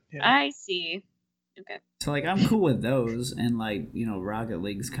skin. Yeah. I see. Okay. So like, I'm cool with those, and like, you know, Rocket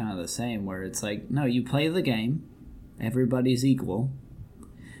League's kind of the same, where it's like, no, you play the game, everybody's equal,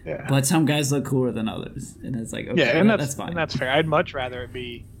 Yeah. but some guys look cooler than others, and it's like, okay, Yeah, and that's fine. And that's fair. I'd much rather it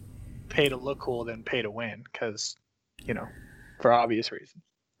be pay to look cool than pay to win, because, you know, for obvious reasons.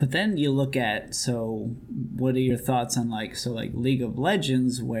 But then you look at, so what are your thoughts on like League of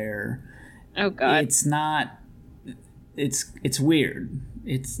Legends, where Oh God. it's not, it's weird.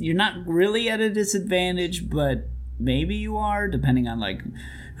 You're not really at a disadvantage, but maybe you are, depending on like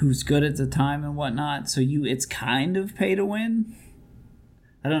who's good at the time and whatnot. So it's kind of pay to win.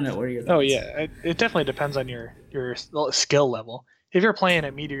 I don't know. What are your thoughts? Oh yeah, it definitely depends on your skill level. If you're playing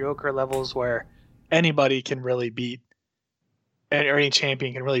at mediocre levels where anybody can really beat, or any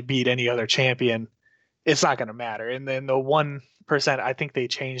champion can really beat any other champion, it's not going to matter. And then the 1%, I think they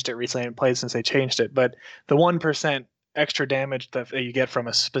changed it recently. I haven't played since they changed it, but the 1% extra damage that you get from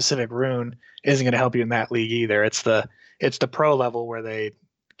a specific rune isn't going to help you in that league either. It's the pro level where they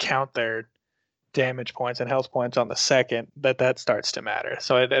count their damage points and health points on the second that starts to matter.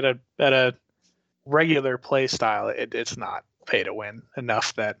 So at a regular play style, it's not pay to win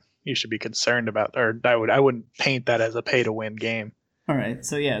enough that you should be concerned about, or I wouldn't paint that as a pay to win game. All right,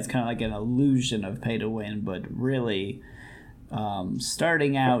 so yeah, it's kind of like an illusion of pay to win, but really,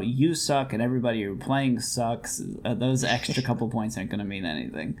 starting out, you suck and everybody you're playing sucks. Those extra couple points aren't going to mean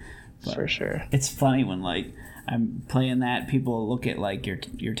anything. But for sure. It's funny when like I'm playing that, people look at like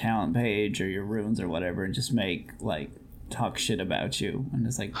your talent page or your runes or whatever and just make like talk shit about you, and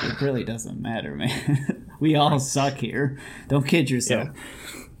it's like, it really doesn't matter, man. We all suck here. Don't kid yourself.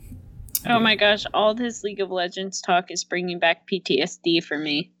 Oh my gosh, all this League of Legends talk is bringing back PTSD for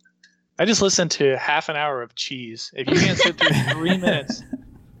me. I just listened to half an hour of cheese. If you can't sit through 3 minutes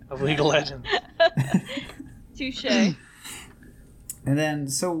of League of Legends. Touche. And then,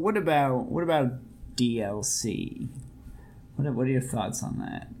 so what about DLC? What are your thoughts on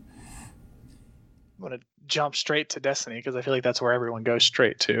that? I'm going to jump straight to Destiny because I feel like that's where everyone goes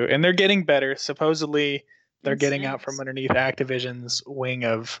straight to. And they're getting better. Supposedly, they're getting out from underneath Activision's wing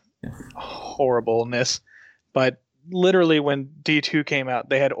of horribleness. But literally, when D2 came out,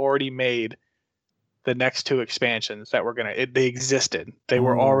 they had already made the next 2 expansions that were they existed. They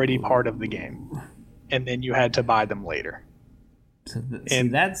were already part of the game. And then you had to buy them later. So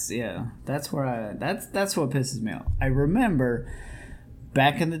that's what pisses me off. I remember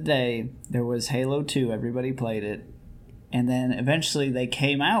back in the day there was Halo 2, everybody played it, and then eventually they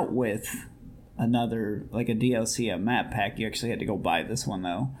came out with another, like a DLC, a map pack. You actually had to go buy this one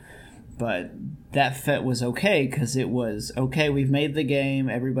though, but that fit was okay because it was okay, we've made the game,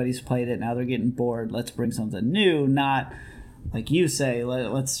 everybody's played it, now they're getting bored, let's bring something new, not like you say,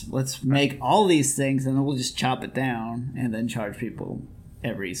 let's make all these things and then we'll just chop it down and then charge people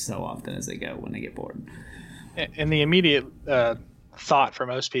every so often as they go when they get bored. And the immediate thought for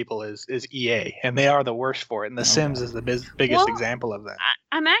most people is EA, and they are the worst for it. And The Sims is the biggest example of that.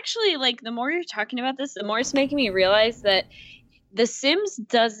 I'm actually, like, the more you're talking about this, the more it's making me realize that The Sims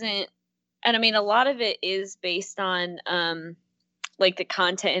doesn't, and I mean, a lot of it is based on like the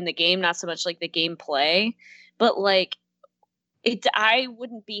content in the game, not so much like the gameplay, but like I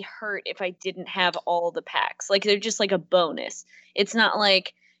wouldn't be hurt if I didn't have all the packs. Like, they're just like a bonus. It's not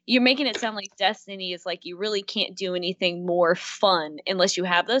like you're making it sound like Destiny is like you really can't do anything more fun unless you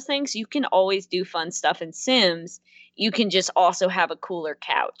have those things. You can always do fun stuff in Sims. You can just also have a cooler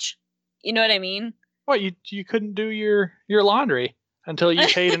couch. You know what I mean? Well, you couldn't do your laundry until you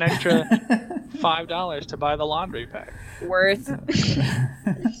paid an extra $5 to buy the laundry pack. Worth.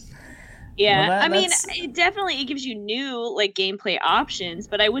 Yeah, Well, I mean, it definitely gives you new like gameplay options,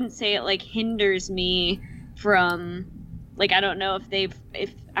 but I wouldn't say it like hinders me from like I don't know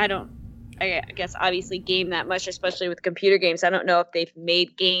I guess obviously game that much, especially with computer games. I don't know if they've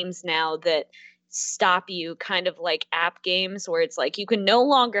made games now that stop you, kind of like app games where it's like you can no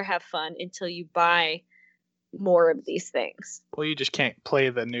longer have fun until you buy more of these things. Well, you just can't play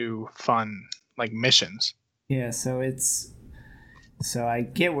the new fun like missions. Yeah, so I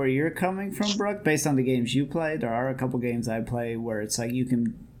get where you're coming from, Brooke, based on the games you play. There are a couple games I play where it's like you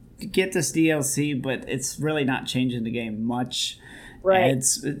can get this DLC, but it's really not changing the game much. Right.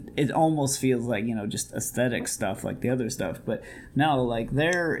 It almost feels like, just aesthetic stuff like the other stuff. But no, like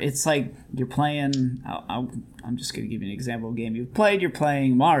it's like you're playing, I'm just going to give you an example of a game you've played. You're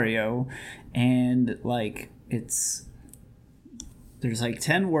playing Mario, and like there's like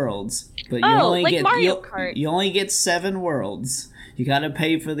 10 worlds, but you only get 7 worlds. You got to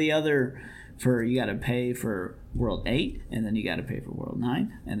pay for you got to pay for World 8, and then you got to pay for World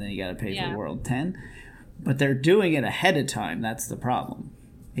 9, and then you got to pay for World 10. But they're doing it ahead of time. That's the problem.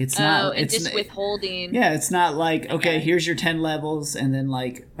 It's not. It's just withholding. Yeah, it's not like, okay, here's your 10 levels, and then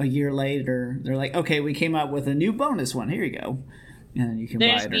like a year later, they're like, okay, we came out with a new bonus one. Here you go, and then you can buy it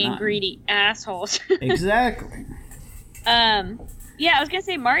or not. They're just being greedy assholes. Exactly. Yeah, I was gonna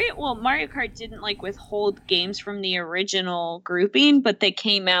say Mario Kart didn't like withhold games from the original grouping, but they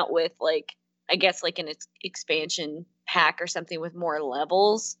came out with like I guess like an expansion pack or something with more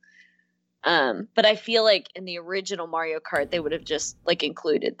levels. But I feel like in the original Mario Kart they would have just like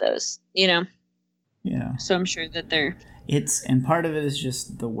included those, Yeah. So I'm sure that and part of it is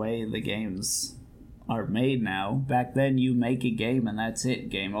just the way the games are made now. Back then you make a game and that's it,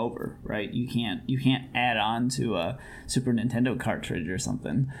 game over, right? You can't add on to a Super Nintendo cartridge or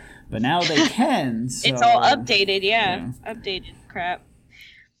something, but now they can. So, it's all updated. Updated crap.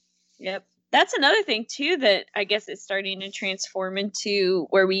 Yep. That's another thing too that I guess is starting to transform into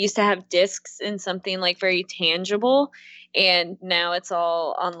where we used to have discs in something like very tangible, and now it's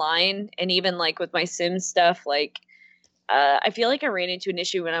all online. And even like with my Sims stuff, like I feel like I ran into an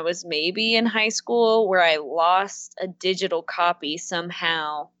issue when I was maybe in high school where I lost a digital copy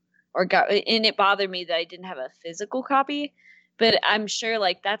somehow, and it bothered me that I didn't have a physical copy. But I'm sure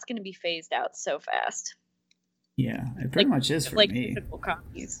like that's going to be phased out so fast. Yeah, it pretty much is for me. Physical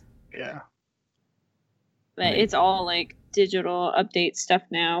copies. Yeah. But it's all like digital update stuff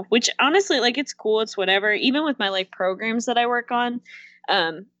now, which honestly, like it's cool. It's whatever. Even with my like programs that I work on,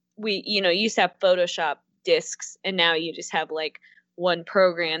 we used to have Photoshop discs, and now you just have like one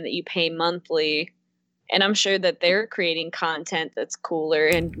program that you pay monthly. And I'm sure that they're creating content that's cooler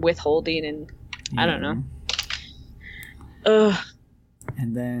and withholding, and I don't know. Ugh.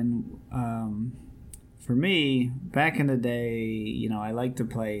 And then for me, back in the day, I like to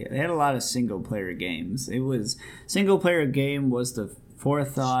play. They had a lot of single player games. Single player game was the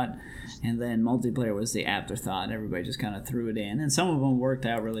forethought, and then multiplayer was the afterthought. Everybody just kind of threw it in, and some of them worked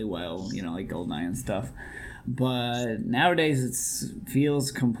out really well, like GoldenEye and stuff. But nowadays it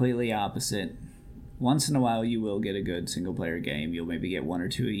feels completely opposite. Once in a while you will get a good single player game. You'll maybe get 1 or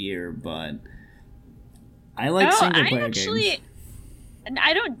 2 a year, but I like single player games. And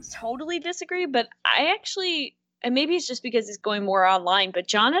I don't totally disagree, but I actually, and maybe it's just because it's going more online, but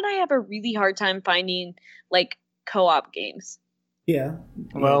John and I have a really hard time finding like co-op games. Yeah.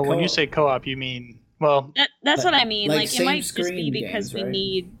 Well, when you say co-op, you mean, that's what I mean. Like it might just be games, because we right?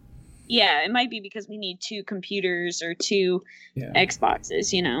 need, it might be because we need 2 computers or 2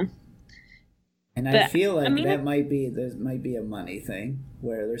 Xboxes, And I feel like there might be a money thing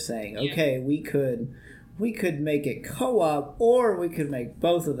where they're saying, okay, we could make it co-op, or we could make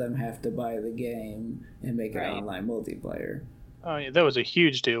both of them have to buy the game and make it online multiplayer. Oh yeah, that was a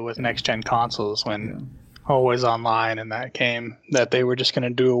huge deal with next-gen consoles when Always Online and that came, that they were just going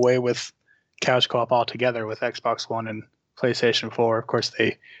to do away with couch co-op altogether with Xbox One and PlayStation 4. Of course,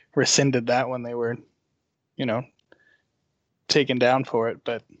 they rescinded that when they were, taken down for it,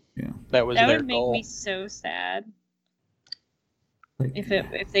 but that was their goal. That would make me so sad.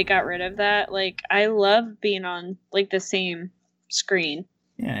 If they got rid of that. Like I love being on like the same screen.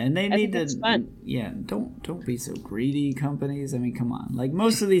 Yeah, and they need to. Don't be so greedy, companies. I mean, come on. Like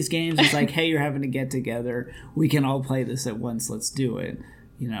most of these games, it's like, hey, you're having to get together. We can all play this at once. Let's do it.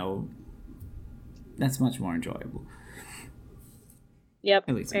 That's much more enjoyable. Yep.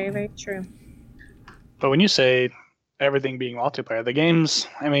 At least Very, in very true. But when you say everything being multiplayer, the games,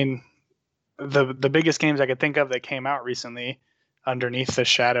 I mean, the biggest games I could think of that came out recently underneath the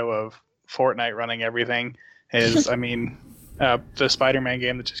shadow of Fortnite running everything is, I mean, the Spider-Man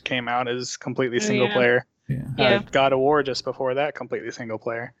game that just came out is completely single player. Yeah. God of War just before that, completely single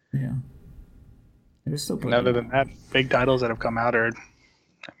player. Yeah. There's still And other than that, big titles that have come out are,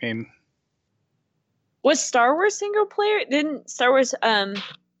 I mean, was Star Wars single player? Didn't Star Wars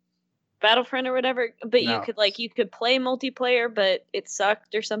Battlefront or whatever? But No. you could play multiplayer, but it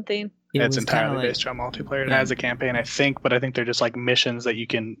sucked or something. it's entirely based on multiplayer. It has a campaign, I think, but I think they're just like missions that you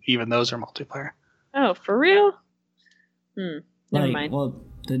can. Even those are multiplayer. Oh, for real? Never mind. Well,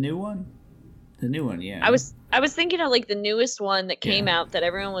 the new one, yeah. I was thinking of like the newest one that came out that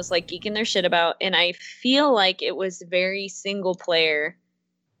everyone was like geeking their shit about, and I feel like it was very single player,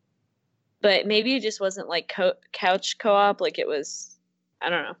 but maybe it just wasn't like couch co-op. Like it was, I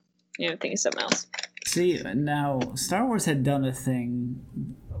don't know. I'm thinking something else. See, now Star Wars had done a thing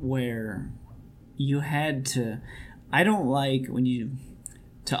where you had to. I don't like when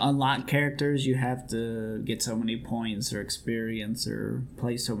to unlock characters, you have to get so many points or experience or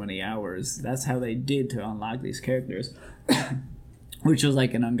play so many hours. That's how they did to unlock these characters, which was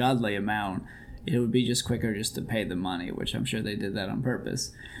like an ungodly amount. It would be just quicker just to pay the money, which I'm sure they did that on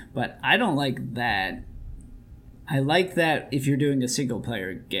purpose. But I don't like that. I like that if you're doing a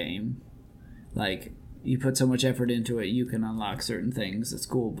single-player game, like, you put so much effort into it, you can unlock certain things. It's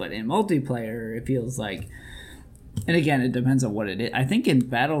cool. But in multiplayer, it feels like... And again, it depends on what it is. I think in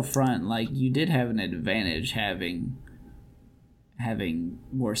Battlefront, like, you did have an advantage having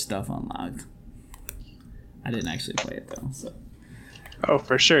more stuff unlocked. I didn't actually play it, though, so... Oh,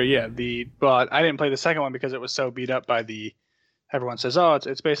 for sure, yeah. But I didn't play the second one because it was so beat up by the... Everyone says, oh,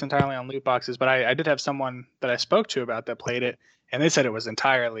 it's based entirely on loot boxes. But I did have someone that I spoke to about that played it, and they said it was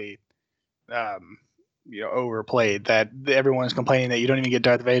entirely... overplayed, that everyone's complaining that you don't even get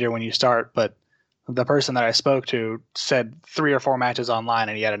Darth Vader when you start, but the person that I spoke to said 3 or 4 matches online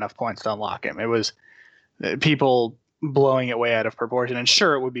and he had enough points to unlock him. It was people blowing it way out of proportion, and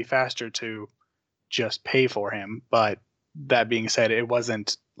sure, it would be faster to just pay for him, but that being said, it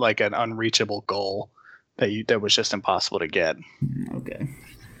wasn't like an unreachable goal that was just impossible to get. Okay.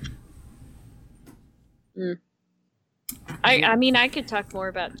 I mean, I could talk more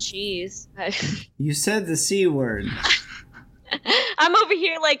about cheese. You said the C word. I'm over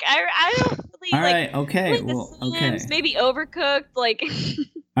here like I don't really all like. Right, okay, like well, Sims, okay. Maybe Overcooked, like.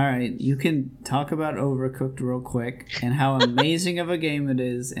 All right, you can talk about Overcooked real quick and how amazing of a game it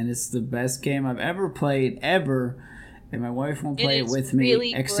is, and it's the best game I've ever played ever, and my wife won't play it with me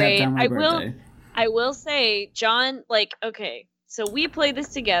really except great. on my birthday. I will say, John, like, okay, so we play this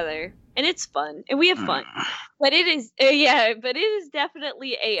together. And it's fun, and we have fun, but it is but it is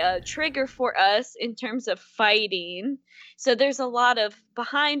definitely a trigger for us in terms of fighting. So there's a lot of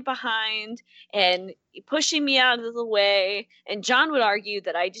behind, and pushing me out of the way. And John would argue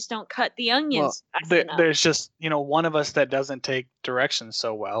that I just don't cut the onions. Well, there's just one of us that doesn't take directions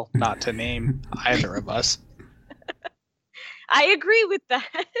so well. Not to name either of us. I agree with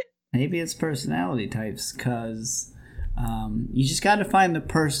that. Maybe it's personality types, because. You just got to find the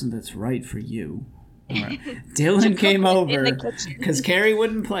person that's right for you. Right. Dylan came over because Carrie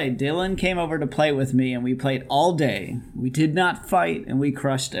wouldn't play. Dylan came over to play with me, and we played all day. We did not fight, and we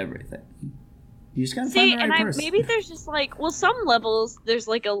crushed everything. You just got to find the right person. Maybe there's just like, well, some levels there's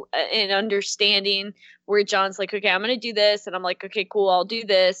like an understanding where John's like, okay, I'm gonna do this, and I'm like, okay, cool, I'll do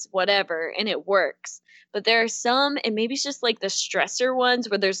this, whatever, and it works. But there are some, and maybe it's just like the stressor ones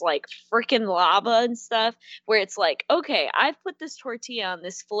where there's like freaking lava and stuff, where it's like, okay, I've put this tortilla on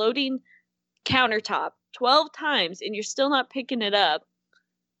this floating countertop 12 times and you're still not picking it up.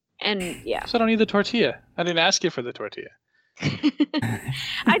 And yeah. So I don't need the tortilla. I didn't ask you for the tortilla.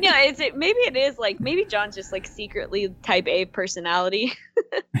 I know. Maybe it is like, maybe John's just like secretly type A personality.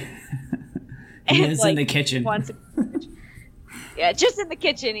 He is like, in the kitchen. Yeah, just in the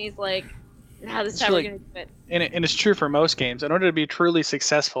kitchen. He's like, "Now this time we're gonna do it." And it's true for most games. In order to be truly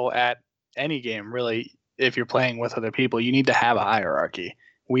successful at any game, really, if you're playing with other people, you need to have a hierarchy.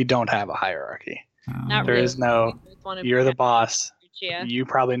 We don't have a hierarchy. Not there really. is no. You're the boss. Yeah. You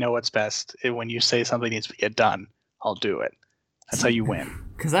probably know what's best. When you say something needs to get done, I'll do it. That's how you win.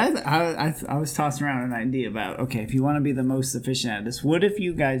 Because I was tossing around an idea about, okay, if you want to be the most efficient at this, what if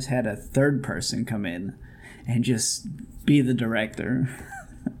you guys had a third person come in and just be the director?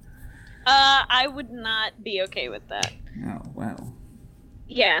 I would not be okay with that. Oh, wow.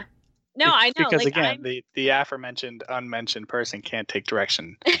 Yeah. No, I know. Because like, again, the aforementioned, unmentioned person can't take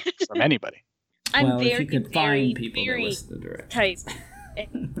direction from anybody. I'm well, very, if you could very, find people very that listen to direction. tight.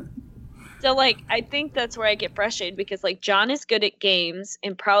 So, like, I think that's where I get frustrated because, like, John is good at games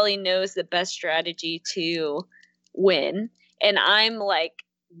and probably knows the best strategy to win. And I'm like,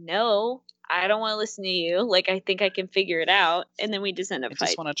 no, I don't want to listen to you. Like, I think I can figure it out. And then we just end up I fighting.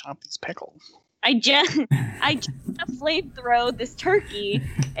 just want to chop these pickles. I just flamethrow this turkey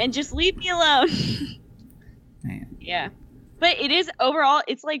and just leave me alone. Man. Yeah. But it is overall,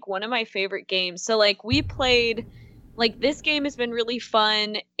 it's like one of my favorite games. So like we played, like this game has been really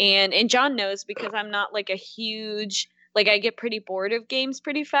fun, and John knows because I'm not like a huge, like I get pretty bored of games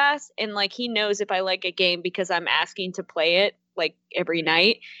pretty fast, and like he knows if I like a game because I'm asking to play it like every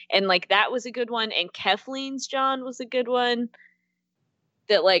night, and like that was a good one, and Kathleen's John was a good one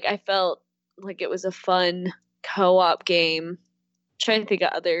that like I felt like it was a fun co-op game. Trying to think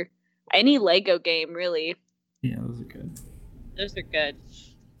of any Lego game really. Yeah, those are good. Those are good.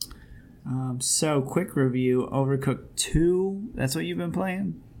 So quick review, Overcooked 2, that's what you've been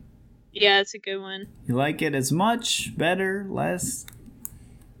playing? Yeah, it's a good one. You like it as much, better, less?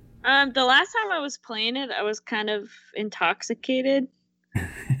 The last time I was playing it, I was kind of intoxicated.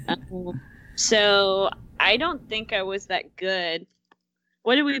 So I don't think I was that good.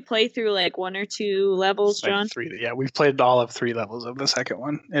 What did we play through, like 1 or 2 levels, John? Like 3, yeah, we've played all of 3 levels of the second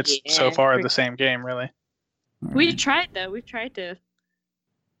one. It's so far the same game, really. We tried, though. We tried to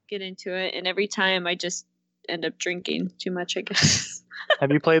get into it, and every time I just end up drinking too much, I guess.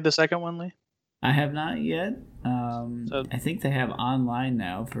 Have you played the second one, Lee? I have not yet. I think they have online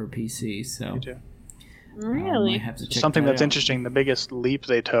now for PC, so... Me too. Really? I have to check Something that that's out. interesting, the biggest leap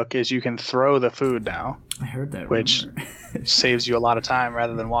they took is you can throw the food now. I heard that Which saves you a lot of time.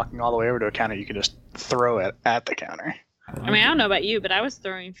 Rather than walking all the way over to a counter, you can just throw it at the counter. I mean, I don't know about you, but I was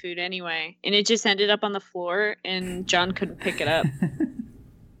throwing food anyway, and it just ended up on the floor, and John couldn't pick it up.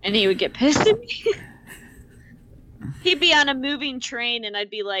 And he would get pissed at me. He'd be on a moving train, and I'd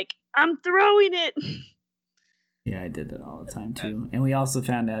be like, I'm throwing it. Yeah, I did that all the time, too. And we also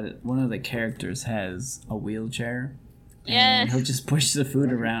found out one of the characters has a wheelchair. Yeah. And he'll just push the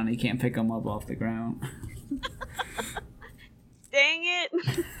food around. He can't pick them up off the ground. Dang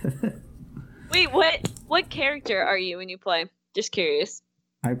it. Wait, what character are you when you play? Just curious.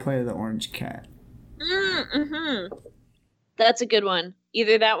 I play the orange cat. Mm-hmm. That's a good one.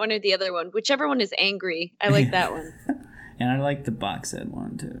 Either that one or the other one. Whichever one is angry. I like that one. And I like the box head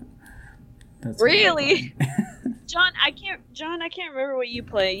one, too. That's really? John, I can't remember what you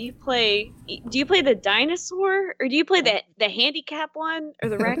play. Do you play the dinosaur or do you play the handicap one or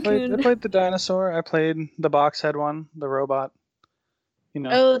the raccoon? I played the dinosaur. I played the box head one, the robot. You know.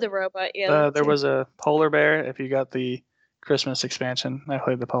 Oh, the robot. Yeah. There was a polar bear. If you got the Christmas expansion, I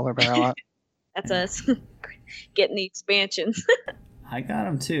played the polar bear a lot. That's us getting the expansions. I got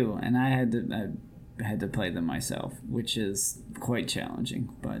them too, and I had to play them myself, which is quite challenging,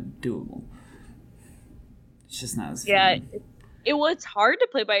 but doable. It's just not as fun. Yeah, it was hard to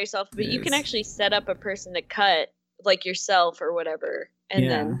play by yourself, but you can is. actually set up a person to cut, like yourself or whatever, and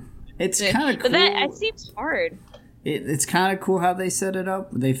then it's kind of cool. But that seems hard. It's kind of cool how they set it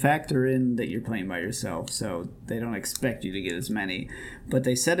up. They factor in that you're playing by yourself, so they don't expect you to get as many. But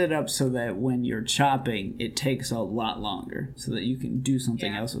they set it up so that when you're chopping, it takes a lot longer, so that you can do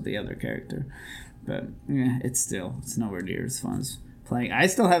something else with the other character. But yeah, it's nowhere near as fun as playing. I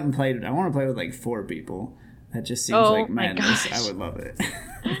still haven't played it. I want to play with like 4 people. That just seems like madness. I would love it.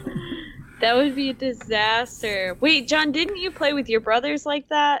 That would be a disaster. Wait, John, didn't you play with your brothers like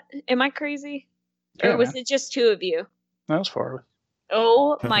that? Am I crazy? Yeah, or was it just 2 of you? That was 4.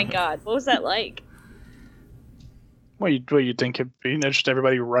 Oh my god, what was that like? What you think it'd be? Just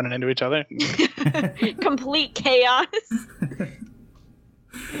everybody running into each other? Complete chaos.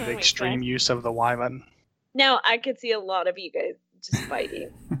 The extreme use of the Y button. Now, I could see a lot of you guys just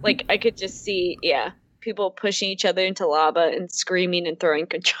fighting. Like, I could just see, people pushing each other into lava and screaming and throwing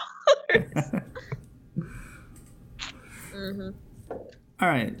controllers. Mm-hmm. All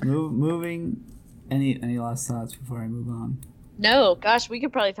right, moving. Any last thoughts before I move on? No, gosh, we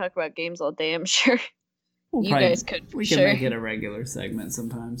could probably talk about games all day, I'm sure. You guys could, We can make it a regular segment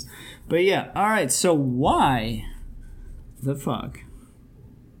sometimes. But yeah, all right, so why the fuck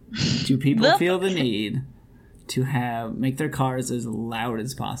do people feel the need to make their cars as loud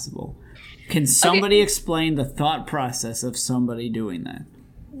as possible? Can somebody explain the thought process of somebody doing that?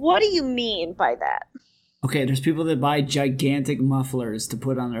 What do you mean by that? Okay, there's people that buy gigantic mufflers to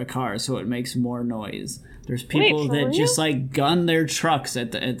put on their car so it makes more noise. There's people that just like gun their trucks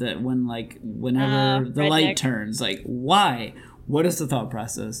at the whenever the light turns. Like, why? What is the thought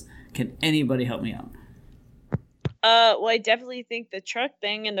process? Can anybody help me out? Well, I definitely think the truck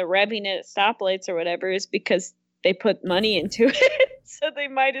thing and the revving at stoplights or whatever is because they put money into it. So they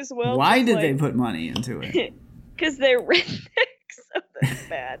might as well. Why did they put money into it? Because they're rednecks. So that's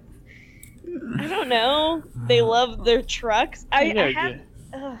bad. I don't know. They love their trucks.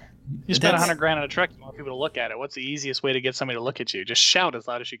 You spend $100,000 on a truck, you want people to look at it. What's the easiest way to get somebody to look at you? Just shout as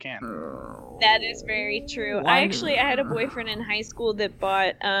loud as you can. That is very true. I had a boyfriend in high school that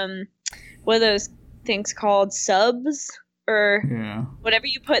bought one of those things called subs or whatever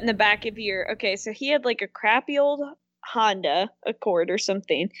you put in the back of your. Okay, so he had like a crappy old Honda Accord or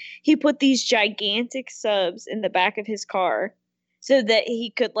something. He put these gigantic subs in the back of his car so that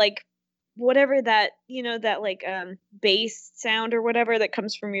he could like whatever that that like bass sound or whatever that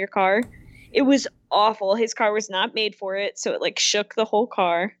comes from your car. It was awful. His car was not made for it, so it like shook the whole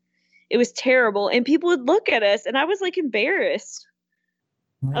car. It was terrible, and people would look at us, and I was like embarrassed.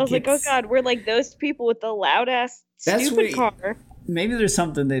 I was like, oh god, we're like those people with the loud ass stupid car. Maybe there's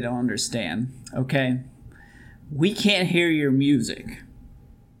something they don't understand. Okay, we can't hear your music.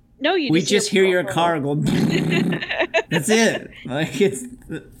 No, we just hear your car go. That's it. Like it's.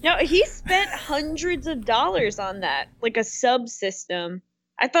 No, he spent hundreds of dollars on that, like a subsystem.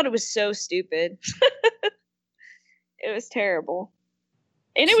 I thought it was so stupid. It was terrible,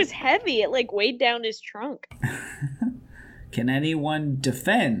 and it was heavy. It like weighed down his trunk. Can anyone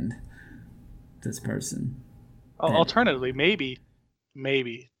defend this person? Alternatively, maybe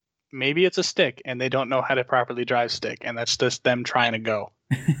it's a stick, and they don't know how to properly drive stick, and that's just them trying to go.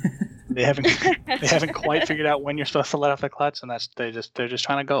 They haven't quite figured out when you're supposed to let off the clutch, and they're just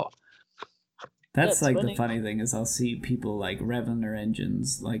trying to go. That's like funny. The funny thing is I'll see people like revving their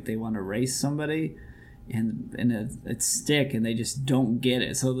engines like they want to race somebody, and it's stick, and they just don't get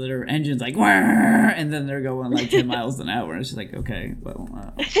it. So their engine's like, and then they're going like 10 miles an hour. And it's just like, okay, well,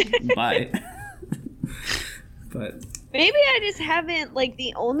 bye. But maybe I just haven't, like,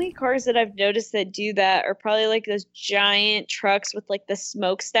 the only cars that I've noticed that do that are probably like those giant trucks with like the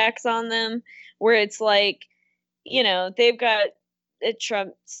smokestacks on them, where it's like, they've got a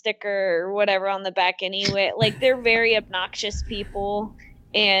Trump sticker or whatever on the back anyway. Like, they're very obnoxious people,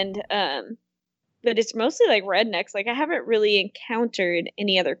 and but it's mostly like rednecks. Like, I haven't really encountered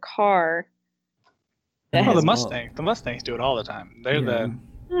any other car. The Mustangs do it all the time. They're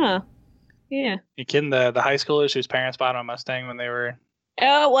Yeah. You kidding? The high schoolers whose parents bought a Mustang when they were.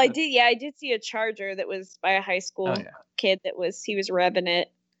 Oh, well, I did. Yeah, I did see a Charger that was by a high school kid he was revving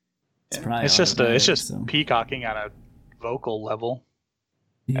it. It's just peacocking on a vocal level.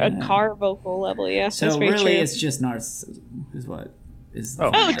 Yeah. A car vocal level, yeah. So really, it's just narcissism, is what is.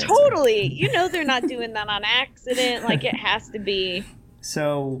 Oh, totally. They're not doing that on accident. Like, it has to be.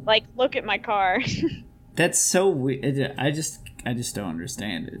 So. Like, look at my car. That's so weird. I just don't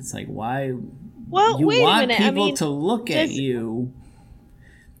understand it. It's like, why? Well, you wait want a minute. people to look at you.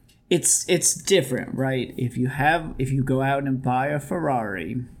 It's different, right? If you go out and buy a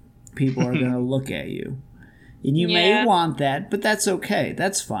Ferrari, people are going to look at you. And you may want that, but that's okay.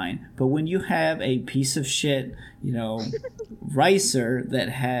 That's fine. But when you have a piece of shit, Ricer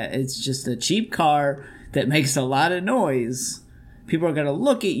it's just a cheap car that makes a lot of noise, people are going to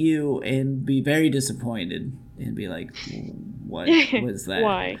look at you and be very disappointed and be like, what was that?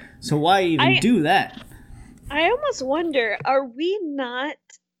 Why? So why even do that? I almost wonder, are we not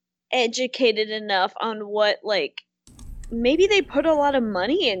educated enough on what, like, maybe they put a lot of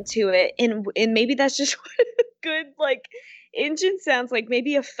money into it, and maybe that's just what a good, like, engine sounds like.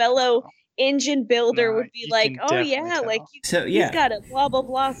 Maybe a fellow engine builder would be like, oh yeah, tell. Like, he's got a blah blah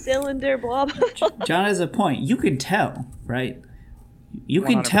blah cylinder, blah blah blah. John has a point. You can tell, right? You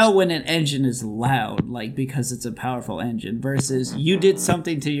can 100%. Tell when an engine is loud, like, because it's a powerful engine, versus you did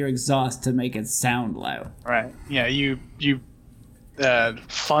something to your exhaust to make it sound loud. Right. Yeah, you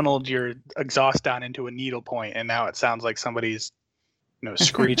funneled your exhaust down into a needle point, and now it sounds like somebody's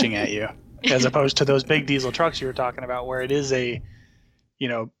screeching at you, as opposed to those big diesel trucks you were talking about, where it is a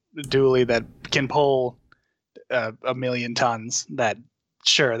dually that can pull 1 million tons. That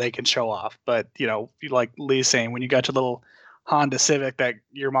sure they can show off, but like Lee's saying, when you got your little Honda Civic that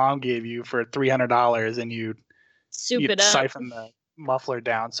your mom gave you for $300 and you siphon the muffler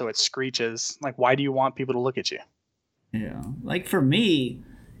down so it screeches, like, why do you want people to look at you? Yeah, like, for me,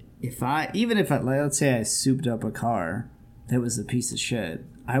 if I let's say I souped up a car that was a piece of shit,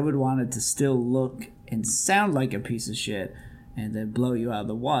 I would want it to still look and sound like a piece of shit and then blow you out of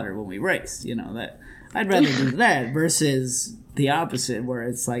the water when we race. That I'd rather do that versus the opposite, where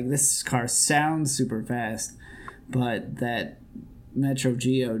it's like, this car sounds super fast, but that Metro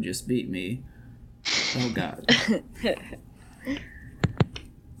Geo just beat me. Oh god.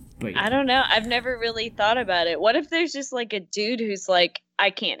 But, I don't know. I've never really thought about it. What if there's just like a dude who's like, I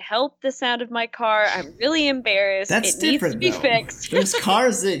can't help the sound of my car. I'm really embarrassed. That's it needs to different, be though. fixed. There's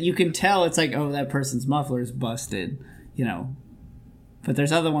cars that you can tell it's like, oh, that person's muffler is busted, But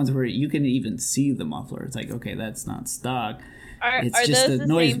there's other ones where you can even see the muffler. It's like, okay, that's not stock. It's just a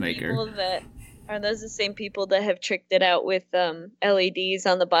noisemaker. Are those the same people that have tricked it out with LEDs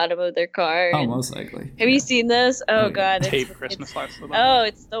on the bottom of their car? Oh, most likely. Have you seen those? Oh, God. Tape Christmas lights. Oh,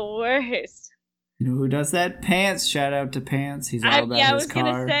 it's the worst. You know who does that? Pants. Shout out to Pants. He's all about his car.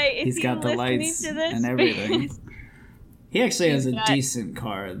 Gonna say, he's got the lights and everything. He actually has a decent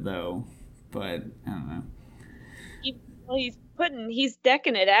car, though. But, I don't know. He's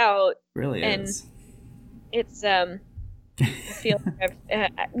decking it out. Really and is. It's, I feel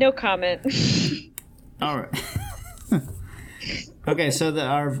no comment. All right. Okay, so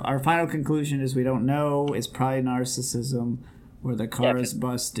our final conclusion is we don't know. It's probably narcissism or the car is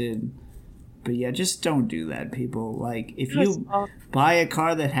busted. But yeah, just don't do that, people. Like, if you buy a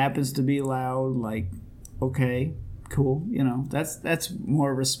car that happens to be loud, like, okay, cool. That's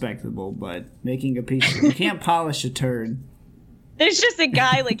more respectable. But making a piece you can't polish a turd. There's just a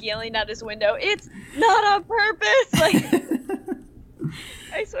guy, like, yelling out his window, it's not on purpose! Like,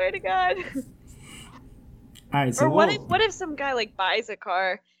 I swear to God. All right, so or what if some guy, like, buys a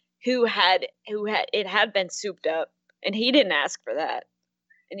car who had been souped up, and he didn't ask for that?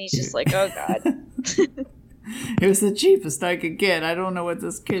 And he's just like, oh, God. It was the cheapest I could get. I don't know what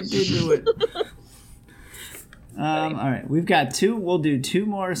this kid did to it. All right, we'll do 2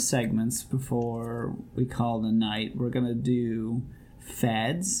 more segments before we call the night. We're going to do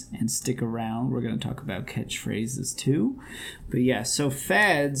fads and stick around. We're going to talk about catchphrases too. But yeah, so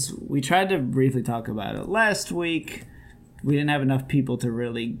fads, we tried to briefly talk about it last week. We didn't have enough people to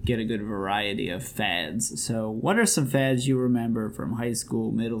really get a good variety of fads. So what are some fads you remember from high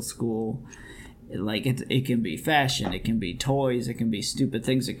school, middle school? Like, it can be fashion, it can be toys, it can be stupid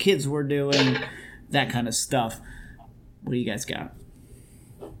things that kids were doing, that kind of stuff. What do you guys got?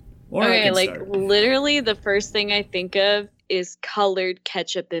 Okay, like, literally the first thing I think of is colored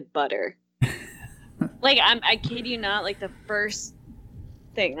ketchup and butter. Like, I kid you not, like, the first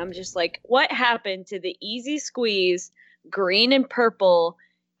thing, I'm just like, what happened to the Easy Squeeze green and purple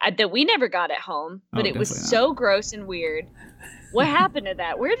that we never got at home, but it was so gross and weird? What happened to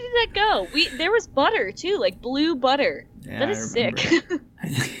that? Where did that go? There was butter too, like blue butter. Yeah, that is sick.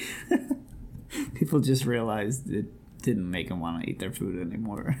 People just realized it didn't make them want to eat their food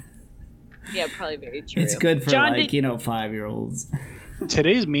anymore. Yeah, probably very true. It's good for 5-year-olds.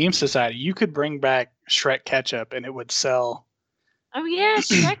 Today's meme society, you could bring back Shrek ketchup and it would sell. Oh yeah,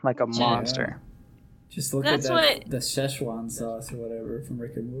 Shrek like a monster. Yeah. Just look at the Szechuan sauce or whatever from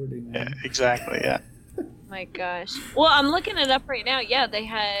Rick and Morty. Man. Yeah, exactly. Yeah. My gosh. Well, I'm looking it up right now. Yeah, they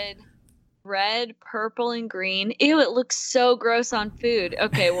had red, purple, and green. Ew, it looks so gross on food.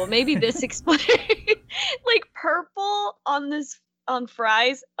 Okay, well maybe this explains. Like purple on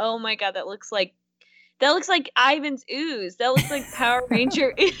fries. Oh my God, that looks like Ivan's ooze. That looks like Power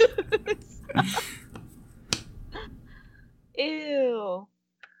Ranger ooze. Ew.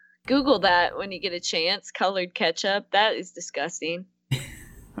 Google that when you get a chance. Colored ketchup. That is disgusting.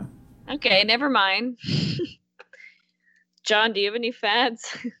 Okay, never mind. John, do you have any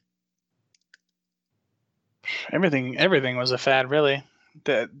fads? Everything was a fad, really.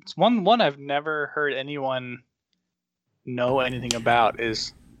 One I've never heard anyone know anything about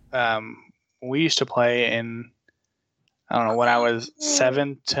is we used to play in, I don't know, when I was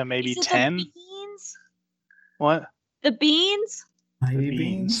 7 to maybe 10. The beans? What? The beans? Mighty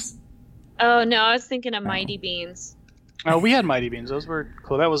Beans? Oh no, I was thinking of Mighty Beans. Oh, we had Mighty Beans. Those were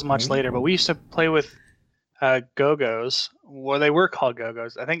cool. That was much later, but we used to play with Go-Go's. Well, they were called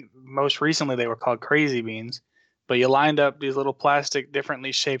Go-Go's. I think most recently they were called Crazy Beans. But you lined up these little plastic,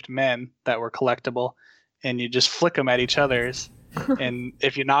 differently shaped men that were collectible, and you just flick them at each other's. And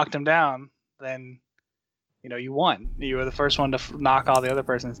if you knocked them down, then you won. You were the first one to knock all the other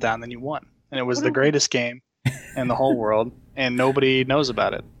persons down, then you won. And it was the greatest game in the whole world, and nobody knows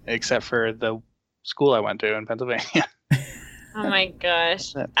about it except for the school I went to in Pennsylvania. Oh my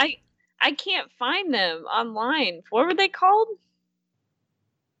gosh. I can't find them online. What were they called?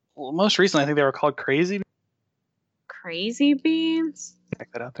 Well, most recently I think they were called Crazy Beans?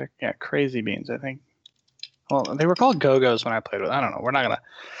 Check that out there. Yeah, Crazy Beans, I think. Well, they were called Go-Go's when I played with. I don't know. We're not going to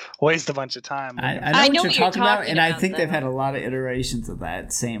waste a bunch of time. I know what you're talking about, and I think they've had a lot of iterations of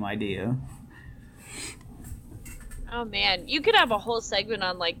that same idea. Oh man, you could have a whole segment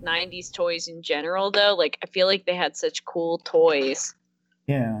on like 90s toys in general though. Like I feel like they had such cool toys.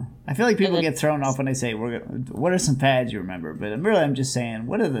 Yeah, I feel like people then- get thrown off when they say, "What are some fads you remember?" But really, I'm just saying,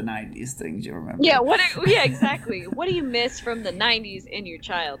 what are the '90s things you remember? Yeah, exactly. What do you miss from the 90s in your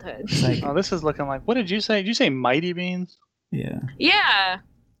childhood? It's like, Oh, this is looking like. What did you say? Did you say Mighty Beans? yeah, Yeah.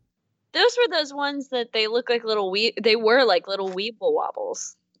 Those were those ones that they look like they were like little Weeble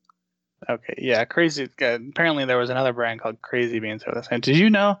Wobbles. Okay, yeah, Crazy. Apparently, there was another brand called Crazy Beans. Did you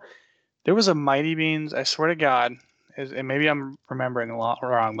know there was a Mighty Beans? I swear to God, and maybe I'm remembering a lot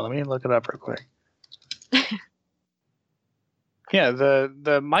wrong, but let me look it up real quick. Yeah,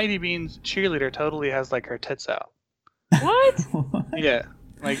 the Mighty Beans cheerleader totally has like her tits out. What? Yeah,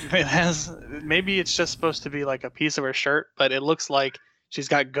 like it has. Maybe it's just supposed to be like a piece of her shirt, but it looks like she's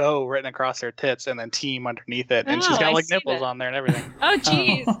got "Go" written across her tits and then "Team" underneath it, and she's Oh, got I like see nipples that. on there and everything. Oh,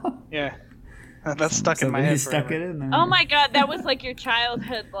 jeez. Yeah, that's stuck in my You head. stuck forever. it in there. Oh my god, that was like your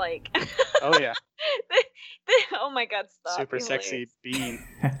childhood, like. Oh yeah, Oh my god, stop. super You're sexy hilarious.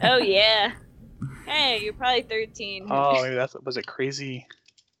 bean. Oh yeah. Hey, you're probably 13. Oh, maybe was it Crazy?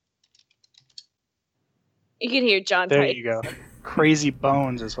 You can hear John There type. you go. Crazy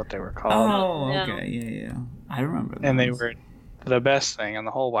Bones is what they were called, Oh, no. okay, yeah. I remember. and they those. were the best thing in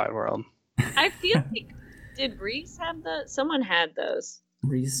the whole wide world. I feel like did Reese have those? Someone had those.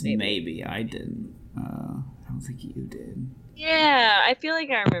 Reese. maybe. Maybe I didn't. I don't think you did. Yeah, I feel like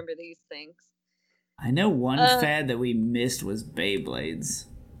I remember these things. I know one Uh, fad that we missed was Beyblades.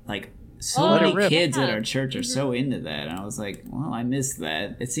 Like, so Oh, many rip. kids at yeah. our church are so into that. And I was like, well, I missed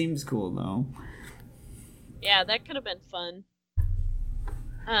that. It seems cool, though. Yeah, that could have been fun.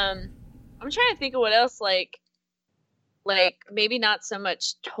 I'm trying to think of what else like maybe not so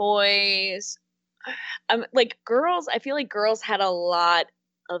much toys. Like girls, I feel like girls had a lot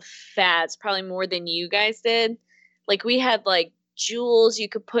of fads, probably more than you guys did. Like we had like jewels you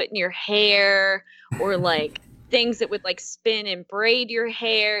could put in your hair or like things that would like spin and braid your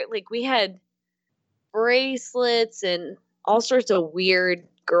hair. Like we had bracelets and all sorts of weird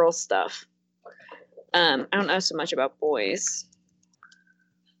girl stuff. I don't know so much about boys.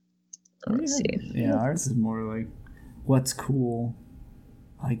 Let's see. Yeah, ours is more like what's cool.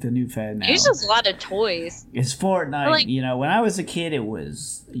 Like the new fad now. There's just a lot of toys. It's Fortnite. Like- You know, when I was a kid, it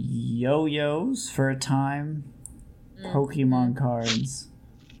was yo-yos for a time, Pokemon cards.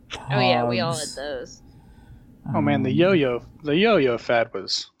 Oh yeah, we all had Pogs. those. Oh man, the yo-yo fad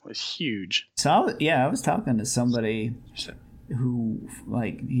was huge. So I was talking to somebody who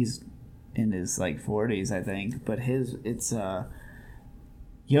like he's in his like 40s, I think, but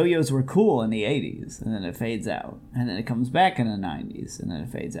yo-yos were cool in the 80s, and then it fades out, and then it comes back in the 90s, and then it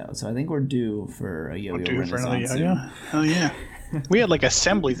fades out. So I think we're due for a yo-yo Due for another renaissance. yo-yo? Oh yeah. We had like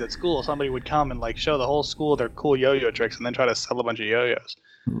assemblies at school. Somebody would come and like show the whole school their cool yo-yo tricks, and then try to sell a bunch of yo-yos.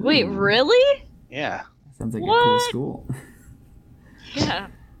 Wait, really? Yeah. Sounds like a What? cool school. Yeah.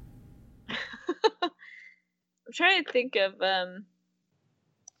 I'm trying to think of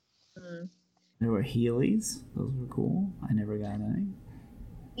There were Heelys. Those were cool. I never got any.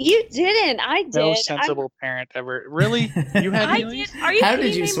 You didn't. I did. No sensible parent ever. Really? You had I Heelys? did. Are you How kidding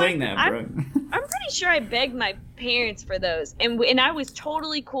did you me? swing that, Brooke? I'm pretty sure I begged my parents for those, and I was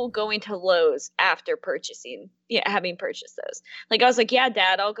totally cool going to Lowe's after having purchased those. Like I was like, yeah,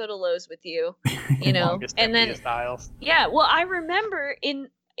 Dad, I'll go to Lowe's with you, you know. Longest, And then emptiest aisles. yeah, well, I remember in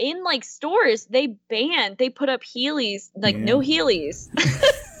like stores they put up Heelys, like Yeah. no Heelys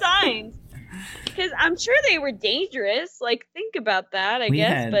signs, because I'm sure they were dangerous. Like think about that, I We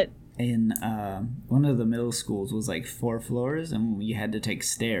guess, had- but. In one of the middle schools was like 4 floors, and you had to take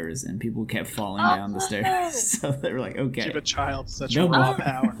stairs, and people kept falling down the Oh. stairs. So they were like, okay. Give a child such No raw more.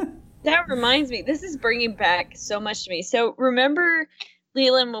 power. That reminds me. This is bringing back so much to me. So remember,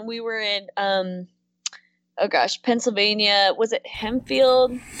 Leland, when we were in Pennsylvania, was it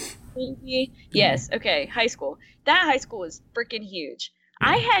Hempfield? Maybe? Yes. Okay, high school. That high school was freaking huge.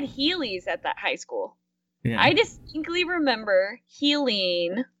 I had Heelys at that high school. Yeah. I distinctly remember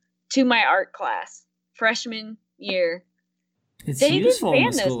heeling to my art class freshman year. It's They didn't useful in ban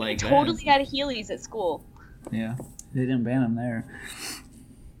a school those. like They that. totally had Heelys at school. Yeah, they didn't ban them there.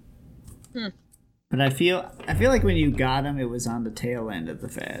 Hmm. But I feel like when you got them, it was on the tail end of the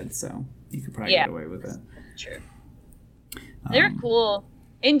fad, so you could probably Yeah. get away with it. True. They're Um, cool.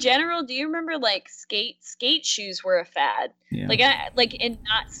 In general, do you remember like skate shoes were a fad? Yeah. And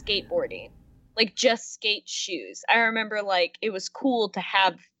not skateboarding. Like just skate shoes. I remember like it was cool to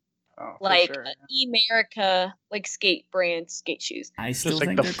have Oh, for like sure. E-America like skate brand skate shoes. I still Just like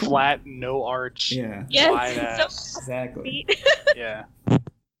think the they're cool. flat, no arch. Yeah. Yes. Wide so ass. Exactly. Yeah.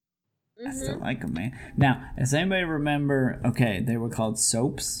 I still Mhm. like them, man. Now, does anybody remember? Okay, they were called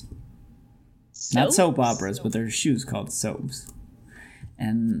soaps. Not soap operas, but their shoes called soaps.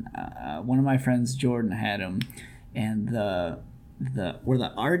 and one of my friends, Jordan, had them, and the where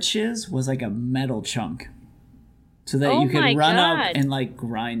the arch is was like a metal chunk, so that you could run up and like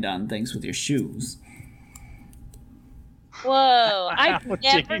grind on things with your shoes. Whoa! I've God.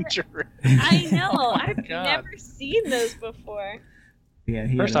 never seen those before. Yeah,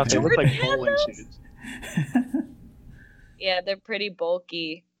 First off, they look like Jordan had bowling those? shoes. Yeah, they're pretty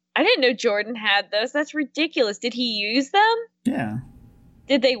bulky. I didn't know Jordan had those. That's ridiculous. Did he use them? Yeah,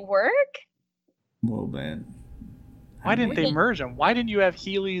 Did they work? a little bit. Why didn't they merge them? Why didn't you have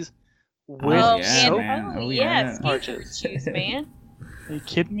Heelys with yeah, soap? man. Oh, yeah, yeah. skateboard shoes, man. Are you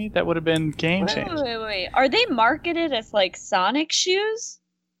kidding me? That would have been game Wait, changing. wait. Are they marketed as like Sonic shoes?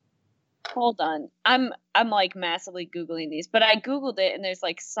 Hold on. I'm like massively Googling these, but I Googled it and there's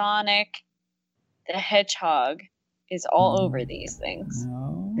like Sonic the Hedgehog is all over these things.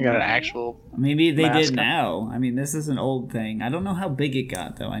 No. You got an actual. Maybe they mascot. did now. I mean, this is an old thing. I don't know how big it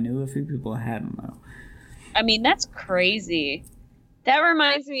got though. I knew a few people had them though. I mean, that's crazy. That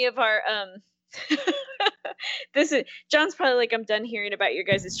reminds me of our this is John's probably like, I'm done hearing about your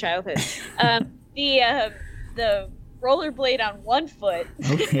guys' childhood. The rollerblade on one foot.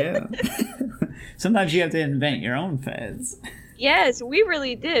 Oh yeah. Sometimes you have to invent your own fads. Yes, we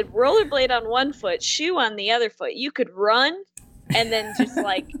really did. Rollerblade on one foot, shoe on the other foot. You could run and then just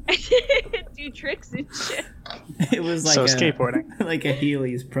like do tricks and shit. It was like skateboarding. like a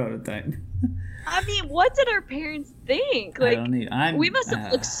Heelys prototype. I mean, what did our parents think? I Like, don't need. we must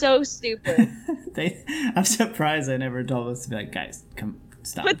have looked so stupid. I'm surprised they never told us to be like, guys, come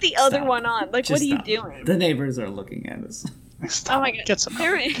stop. Put the other stop. one on. Like, Just what are you stop. doing? The neighbors are looking at us. Stop. Oh my god, Get some.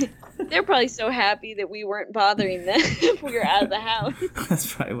 they're probably so happy that we weren't bothering them if we were out of the house.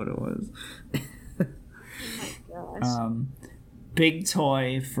 That's probably what it was. Gosh. Big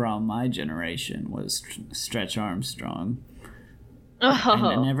toy from my generation was Stretch Armstrong. Oh, And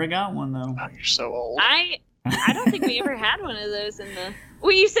I never got one though. Oh, you're so old. I don't think we ever had one of those in the.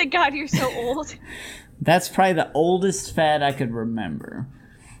 Well, you said, God, you're so old. That's probably the oldest fad I could remember.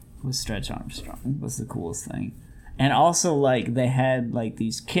 Was Stretch Armstrong was the coolest thing. And also, like, they had, like,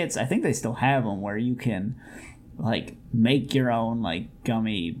 these kits, I think they still have them, where you can, like, make your own, like,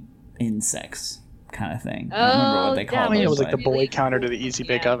 gummy insects kind of thing. I don't remember what they that called I mean, it was but, like the boy counter to the Easy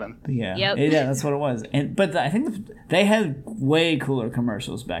Bake Oven. yeah, Yep. yeah, that's what it was. But I think they had way cooler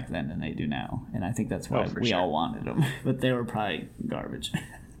commercials back then than they do now. And I think that's why for we sure. all wanted them. But they were probably garbage.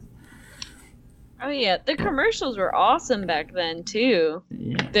 Oh yeah, the commercials were awesome back then too.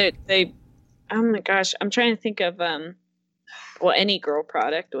 Yeah. They oh my gosh, I'm trying to think of well, any girl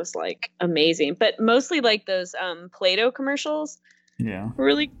product was like amazing, but mostly like those Play-Doh commercials Yeah. were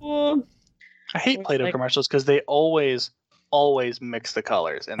really cool. I hate It's Play-Doh like- commercials because they always mix the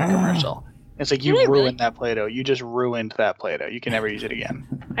colors in the commercial. It's like, you Do they ruined really? that Play-Doh. You just ruined that Play-Doh. You can never use it again.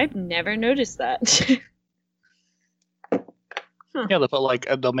 I've never noticed that. Yeah, they'll put like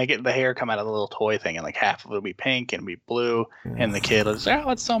they'll make it the hair come out of the little toy thing, and like half of it will be pink and be blue, and the kid is oh,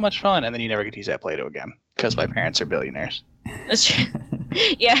 it's so much fun, and then you never get to use that Play-Doh again because my parents are billionaires. That's true.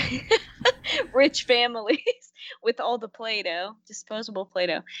 Yeah. Rich families with all the Play-Doh, disposable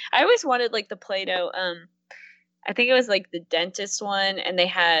Play-Doh. I always wanted like the Play-Doh, I think it was like the dentist one, and they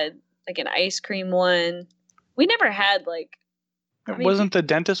had like an ice cream one. We never had like I mean, Wasn't the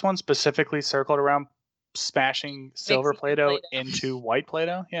dentist one specifically circled around smashing silver Mixing Play-Doh Play-Doh. into white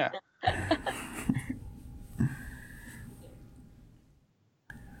Play-Doh? Yeah.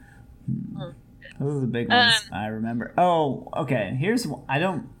 Those are the big ones I remember. Oh, okay.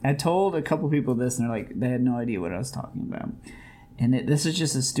 I told a couple people this, and they're like, they had no idea what I was talking about. And this is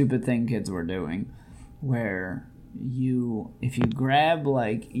just a stupid thing kids were doing, where if you grab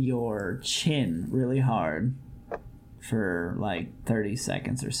like your chin really hard for like 30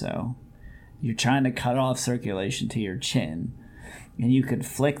 seconds or so, you're trying to cut off circulation to your chin. And you could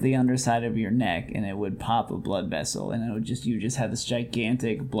flick the underside of your neck, and it would pop a blood vessel, and it would you just have this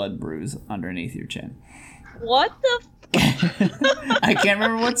gigantic blood bruise underneath your chin. what the I can't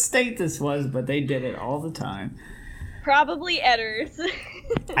remember what state this was, but they did it all the time. probably Edders.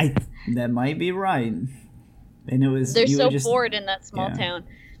 That might be right. And it was They're you so would just, bored in that small yeah.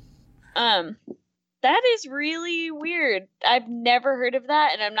 town. That is really weird. I've never heard of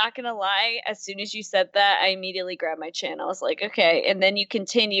that, and I'm not gonna lie, as soon as you said that, I immediately grabbed my chin. I was like, okay, and then you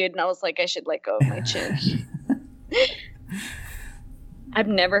continued, and I was like, I should let go of my chin. I've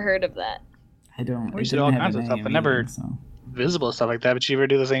never heard of that. I don't. We it did didn't all have a kinds of stuff, name but never- either, so. visible stuff like that, but you ever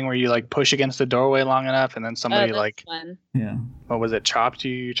do the thing where you like push against the doorway long enough and then somebody that's like, fun. Yeah. what was it, chopped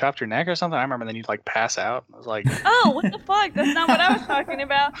your neck or something? I remember then you'd like pass out. I was like, Oh, what the fuck? That's not what I was talking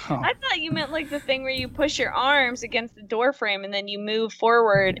about. Oh. I thought you meant like the thing where you push your arms against the door frame and then you move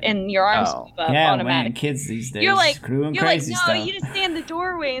forward and your arms Oh. move up Yeah, man, automatically. kids these days You're like, screwing You're like, crazy no, stuff. you just stand in the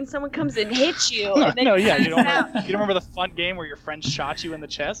doorway and someone comes and hits you. no, And then no, yeah, you don't pass remember, out. you don't remember the fun game where your friend shot you in the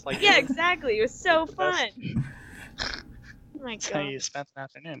chest? Like, Yeah, exactly. It was so the best. fun. Oh my That's how god. you spent an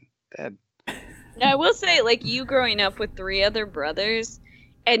afternoon dead. Now, I will say, like, you growing up with 3 other brothers,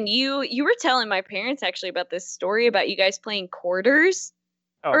 and you were telling my parents actually about this story about you guys playing quarters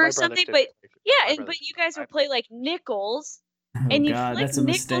Oh, or my brothers something, did but play- yeah, my and, brothers but you did. guys would play like nickels, Oh, and you God, flick that's a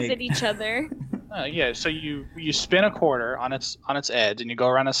nickels mistake. at each other. Yeah, so you spin a quarter on its edge and you go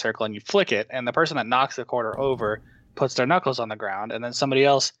around a circle and you flick it, and the person that knocks the quarter over puts their knuckles on the ground, and then somebody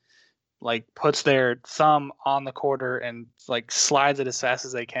else like puts their thumb on the quarter and like slides it as fast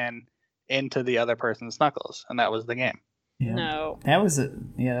as they can into the other person's knuckles, and that was the game. Yeah. No. That was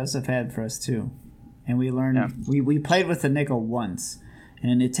a fad for us too. And we learned we played with the nickel once,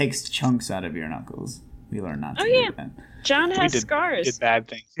 and it takes chunks out of your knuckles. We learned not to Oh, do yeah. that. John has We scars. did bad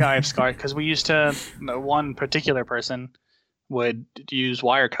things. Yeah, I have scars because we used to. One particular person would use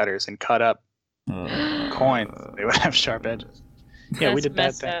wire cutters and cut up coins. They would have sharp edges. Yeah, we That's did bad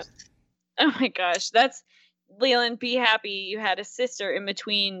messed things. up. Oh my gosh, that's Leland. Be happy you had a sister in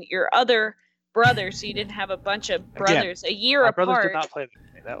between your other brothers, so you didn't have a bunch of brothers a year My brothers apart. did not play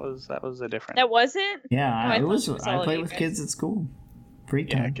that. That was a different. That wasn't. Yeah, Oh, I it thought was. it was I all played you with guys. kids at school. Free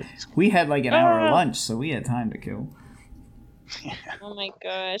yeah, time. kids. We had like an hour Ah. lunch, so we had time to kill. Oh my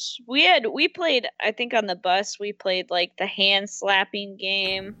gosh, we played. I think on the bus we played like the hand slapping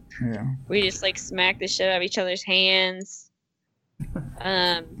game. Yeah. We just like smacked the shit out of each other's hands.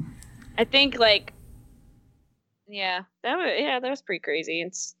 I think like, that was pretty crazy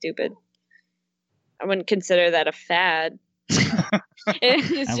and stupid. I wouldn't consider that a fad.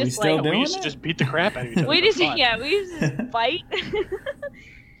 It's Are we just still like doing We used to it? just beat the crap out of each other. we for just fun. we used to just fight.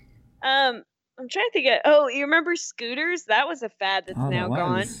 I'm trying to think of. Oh, you remember scooters? That was a fad that's Oh, now that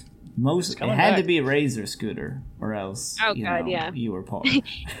gone. was. Most It's it coming had to back. be a Razor scooter, or else Oh, you God, know, yeah. you were Paul.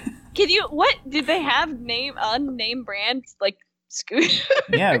 Can you? What did they have? Unnamed brands like scooters?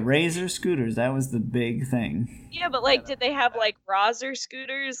 Yeah, Razor scooters. That was the big thing. Yeah, but like, did they have like Roser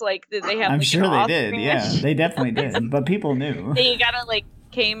scooters? Like, did they have? I'm like, sure an they off did. brand? Yeah, they definitely did. But people knew. Then you gotta like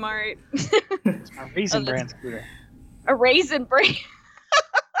Kmart, A raisin Oh, brand scooter. a Raisin Bran.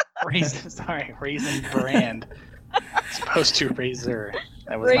 Raisin brand. As opposed to razor.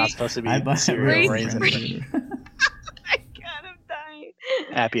 That was Ra- not supposed to be I bought a cereal. Raisin Raisin. I God, I'm dying.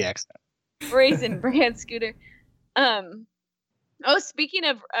 Happy accident. Raisin Bran scooter. Oh, speaking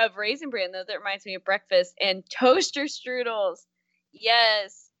of Raisin Bran, though, that reminds me of breakfast and toaster strudels.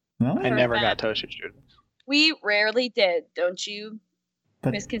 Yes, Well, I never got bad. toaster strudels. we rarely did, don't you,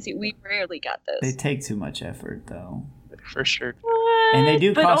 but Miss Kinsey? We rarely got those. they take too much effort, though. For sure. And they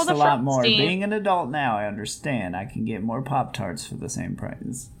do But all cost the a lot more. frosting- Being an adult now, I understand. I can get more Pop Tarts for the same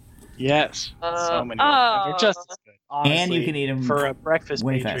price. Yes. So many. oh. They're just as good. Honestly, And you can eat 'em for a breakfast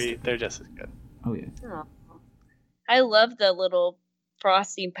way pastry. faster. They're just as good. Oh yeah. Oh. I love the little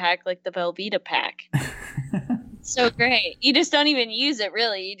frosting pack, like the Velveeta pack. So great. You just don't even use it,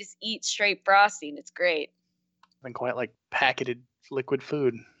 really. You just eat straight frosting. It's great. Been quite like packeted liquid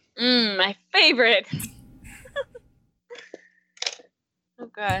food. My favorite. Oh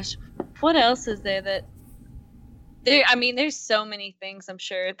gosh, what else is there that? There's so many things. I'm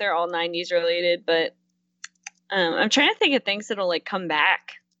sure they're all '90s related, but I'm trying to think of things that'll like come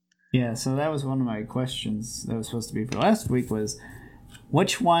back. Yeah, so that was one of my questions that was supposed to be for last week was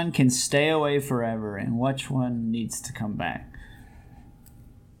which one can stay away forever and which one needs to come back?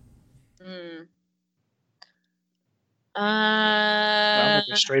 I'm gonna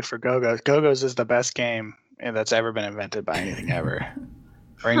go straight for Go-Go's. Go-Go's is the best game that's ever been invented by anything ever.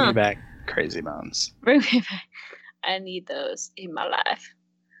 Bring me back Crazy Bones. Bring me back. I need those in my life.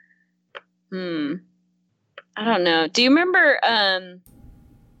 I don't know. Do you remember?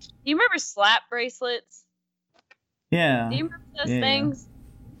 Slap bracelets? Yeah, Do you remember those Yeah. things?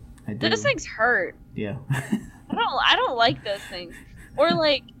 I do. Those things hurt. Yeah. I don't like those things. Or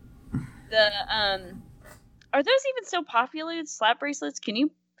like the are those even still popular? Slap bracelets? Can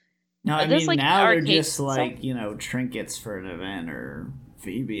you? No, I Are those mean like now they're arcade just stuff? like, trinkets for an event or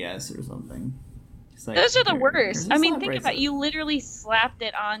VBS or something. It's like, Those are the here's worst. a I mean, slap think about bracelet. you literally slapped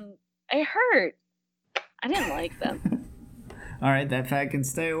it on. It hurt. I didn't like them. All right, that fad can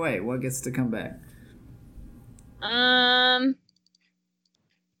stay away. What gets to come back? I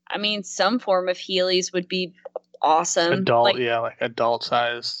mean, some form of Heelys would be awesome. Adult, like adult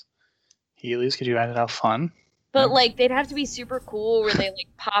size Heelys. Could you imagine how fun? But like they'd have to be super cool where they like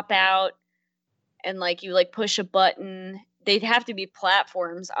pop out and like you like push a button. They'd have to be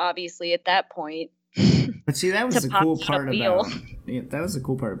platforms, obviously, at that point. But see, that was the cool part a wheel. about that was the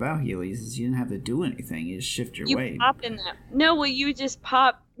cool part about Heelys is you didn't have to do anything. You just shift your weight. You pop in that. No, well, you just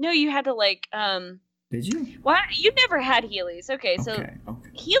pop. No, you had to like. Did you? Why you never had Heelys? Okay, so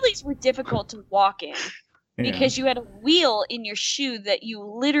Heelys were difficult to walk in because you had a wheel in your shoe that you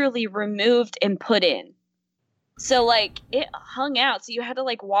literally removed and put in. So like it hung out, so you had to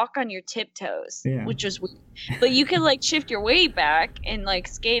like walk on your tiptoes, which was weird. But you could like shift your weight back and like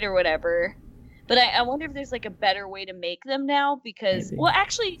skate or whatever. But I wonder if there's like a better way to make them now because well,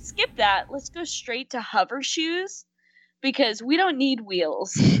 actually, skip that. Let's go straight to hover shoes because we don't need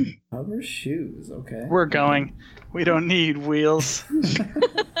wheels. Hover shoes, okay. We don't need wheels.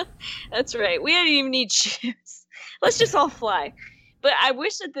 That's right. We don't even need shoes. Let's just all fly. But I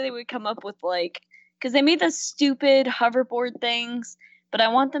wish that they would come up with like, because they made those stupid hoverboard things, but I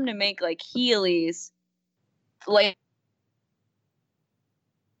want them to make like Heelys, like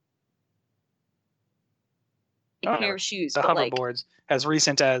a pair of shoes. The hoverboards, as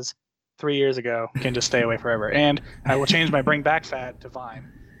recent as 3 years ago, can just stay away forever. And I will change my bring back fad to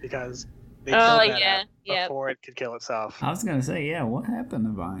Vine because they killed that app before it could kill itself. I was gonna say, what happened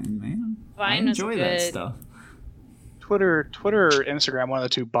to Vine, man? Vine I enjoy was that good. stuff. Twitter, Instagram, one of the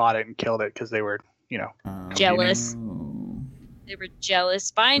two bought it and killed it because they were, jealous. They were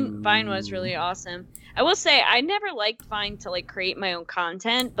jealous. Vine was really awesome. I will say I never liked Vine to like create my own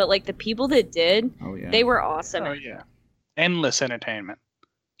content, but like the people that did, they were awesome. Oh yeah, endless entertainment.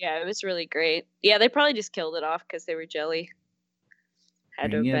 Yeah, it was really great. Yeah, they probably just killed it off because they were jelly.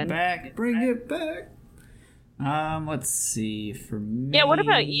 Bring it back. Let's see. For me, yeah. What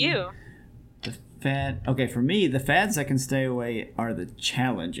about you? The fad. Okay, for me, the fads that can stay away are the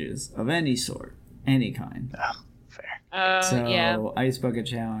challenges of any sort, any kind. Oh, fair. So, Ice Bucket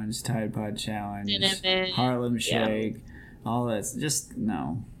Challenge, Tide Pod Challenge, Harlem Shake, all this. Just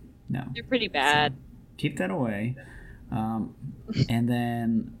no. They're pretty bad. So, keep that away. And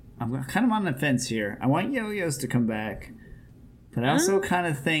then I'm kind of on the fence here. I want yo-yos to come back, but I also kind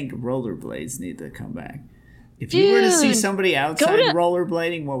of think rollerblades need to come back. If you were to see somebody outside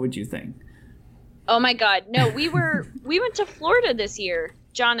rollerblading, what would you think? Oh my God, no! We went to Florida this year.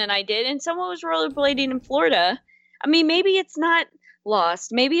 John and I did, and someone was rollerblading in Florida. I mean, maybe it's not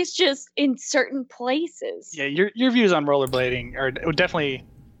lost. Maybe it's just in certain places. Yeah, your views on rollerblading are definitely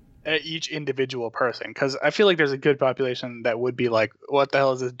each individual person, because I feel like there's a good population that would be like, what the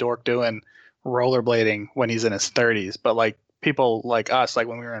hell is this dork doing rollerblading when he's in his 30s? But like people like us, like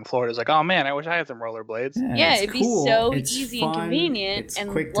when we were in Florida, it's like, oh man, I wish I had some rollerblades. Yeah, it'd be so easy and convenient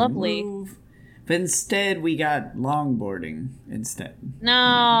and lovely. But instead, we got longboarding instead. No,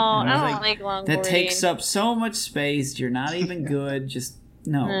 I don't like longboarding. That takes up so much space. You're not even good. Just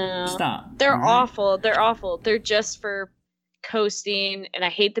no. Stop. They're awful. They're awful. They're just for coasting, and I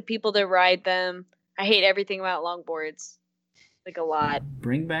hate the people that ride them. I hate everything about longboards, like a lot.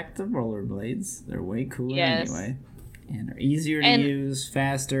 Bring back the rollerblades. They're way cooler anyway, and they're easier to use,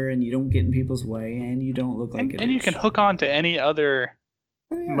 faster, and you don't get in people's way, and you don't look like and you can hook on to any other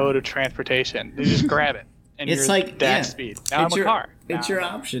mode of transportation. You just grab it, and it's you're like dash speed. Now I'm a car. It's your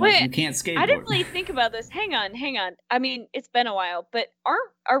option. Wait, if you can't skateboard. I didn't really think about this. Hang on. I mean, it's been a while, but are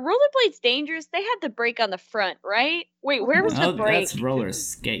rollerblades dangerous? They had the brake on the front, right? Wait, where was the brake? That's roller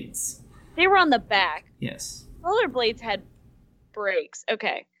skates. They were on the back. Yes. Rollerblades had brakes.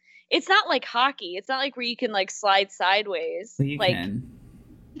 Okay. It's not like hockey. It's not like where you can like slide sideways. Well, you can.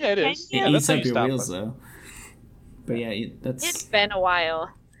 Yeah, it is. It eats up your wheels though. But yeah, that's. It's been a while.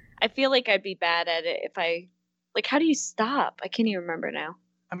 I feel like I'd be bad at it if I. Like, how do you stop? I can't even remember now.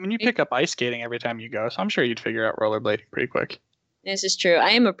 I mean, you pick up ice skating every time you go, so I'm sure you'd figure out rollerblading pretty quick. This is true. I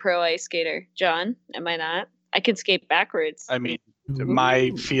am a pro ice skater. John, am I not? I can skate backwards. I mean,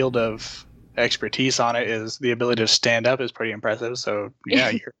 my field of expertise on it is the ability to stand up is pretty impressive. So, yeah,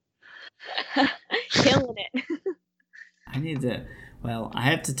 you're killing it. I need to. Well, I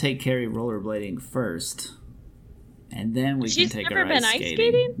have to take Carrie rollerblading first, and then we can take her ice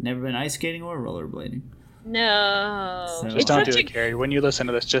skating. Never been ice skating or rollerblading. No. So, just don't do it, Carrie. When you listen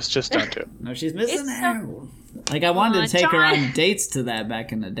to this, just don't do it. No, she's missing out. Like, I wanted to take her on dates to that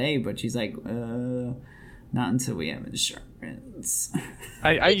back in the day, but she's like, not until we have insurance.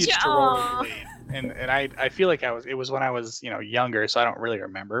 I used to rollerblade, and I feel like it was when I was younger, so I don't really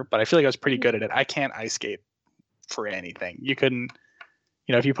remember, but I feel like I was pretty good at it. I can't ice skate for anything. You couldn't,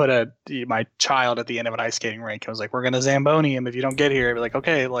 if you put my child at the end of an ice skating rink, I was like, we're gonna Zamboni him if you don't get here. I'd be like,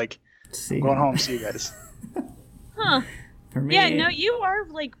 okay, like I'm going home. See you guys. Huh. For me, Yeah, no, you are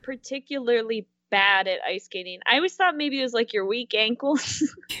like particularly bad at ice skating. I always thought maybe it was like your weak ankles.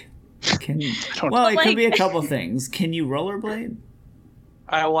 well, it Like- could be a couple things. Can you rollerblade?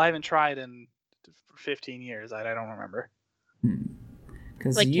 I haven't tried in 15 years. I don't remember.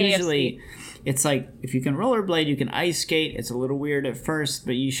 Because Like usually it's like if you can rollerblade, you can ice skate. It's a little weird at first,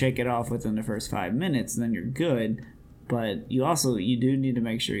 but you shake it off within the first 5 minutes, and then you're good. But you do need to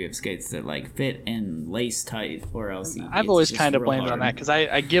make sure you have skates that like fit and lace tight, or else I've always kind of blamed it on that because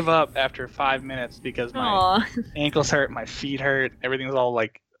I give up after 5 minutes because my Aw. ankles hurt, my feet hurt, everything's all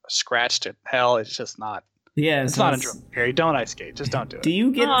like scratched to hell. It's just not. Yeah, It's so not enjoyable. Harry, don't ice skate. Just don't do it. Do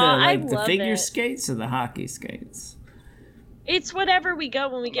you get Aw, the I figure love it. skates or the hockey skates? It's whatever we go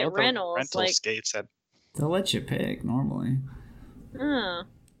when we I get know the rentals. rental Like, skates at They'll let you pick normally. oh,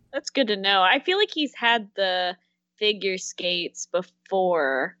 that's good to know. I feel like he's had the figure skates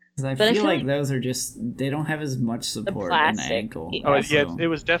before. Because I But I feel feel like like those are just they don't have as much support in the plastic. ankle. Oh Also- yeah, it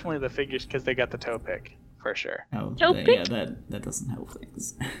was definitely the figures because they got the toe pick for sure. Oh, Toe yeah, pick? that doesn't help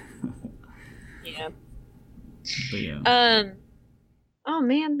things. Yeah. But yeah. Oh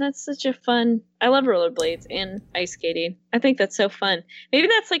man, that's such a fun. I love rollerblades and ice skating. I think that's so fun. Maybe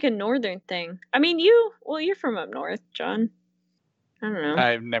that's like a northern thing. I mean, you're from up north, John. I don't know.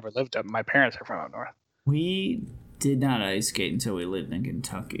 I've never lived up. My parents are from up north. We did not ice skate until we lived in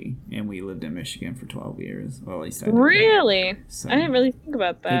Kentucky, and we lived in Michigan for 12 years. Well, at least I did. Really? So, I didn't really think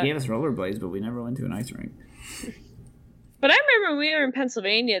about they that. gave us rollerblades, but we never went to an ice rink. But I remember when we were in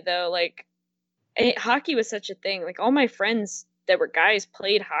Pennsylvania, though, like, hockey was such a thing. Like, all my friends that were guys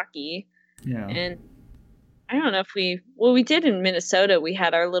played hockey. Yeah. And I don't know if we did in Minnesota. We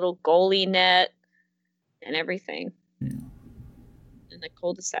had our little goalie net and everything Yeah. in the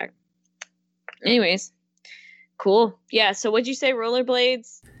cul-de-sac. Anyways, cool. Yeah, so what'd you say,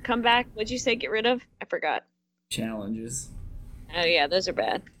 rollerblades? Come back. What'd you say, get rid of? I forgot. Challenges. Oh, yeah, those are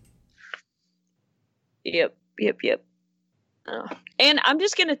bad. Yep. Oh. And I'm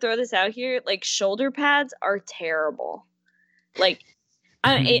just going to throw this out here. Like, shoulder pads are terrible. Like,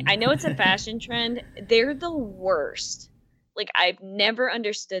 I know it's a fashion trend. They're the worst. Like, I've never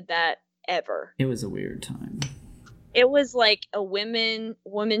understood that ever. It was a weird time. It was like a woman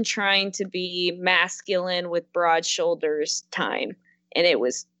trying to be masculine with broad shoulders time. And it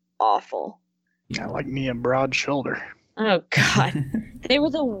was awful. Kind of like me and broad shoulder. Oh, God. They were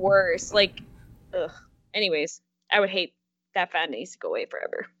the worst. Like, ugh. Anyways, I would hate that fad needs to go away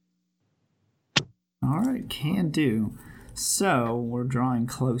forever. All right, can do. So we're drawing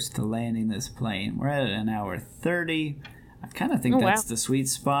close to landing this plane. We're at an hour 30. I kind of think Oh, that's wow. the sweet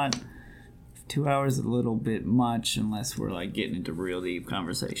spot. 2 hours is a little bit much unless we're like getting into real deep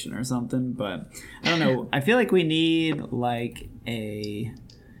conversation or something. But I don't know. I feel like we need like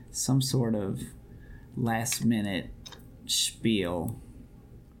some sort of last minute spiel.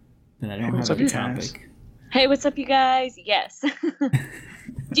 But I don't What's have up, a you guys? topic. Hey, what's up, you guys? Yes.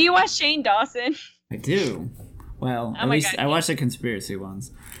 Do you watch Shane Dawson? I do. Well, Oh at my least God, I he- watch the conspiracy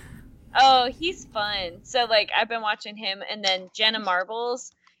ones. Oh, he's fun. So, like, I've been watching him, and then Jenna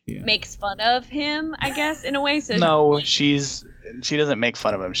Marbles Yeah. makes fun of him, I guess, in a way. So No, she doesn't make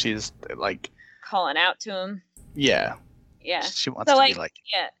fun of him. She's like, calling out to him. yeah, Yeah. she wants So, to like, be like,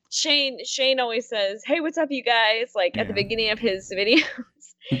 yeah. Shane always says, "Hey, what's up, you guys?" Like at the Yeah. beginning of his videos.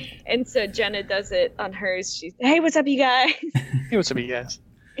 And so Jenna does it on hers. She's, "Hey, what's up, you guys?" he wants to be yes.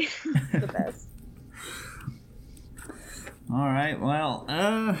 The best. All right. Well,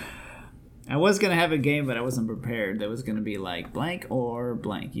 I was gonna have a game, but I wasn't prepared. That was gonna be like blank or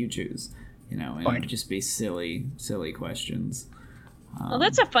blank. You choose. You know, and it Blank. would just be silly questions. Well,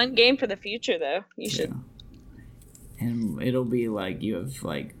 that's a fun game for the future, though. You should. Yeah. And it'll be like you have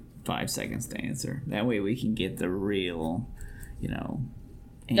like 5 seconds to answer. That way we can get the real, you know.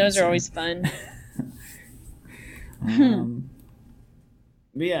 Those are answer. always fun.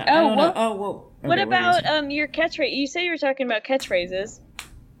 But yeah. Oh, I don't know. what- Oh well. What okay, about do you your catchphrase? You say you were talking about catchphrases.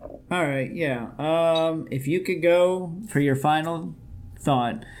 All right, yeah. If you could go for your final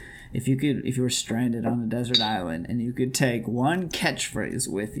thought, if you were stranded on a desert island and you could take one catchphrase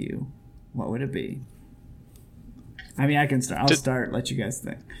with you, what would it be? I mean, I can start. I'll start. Let you guys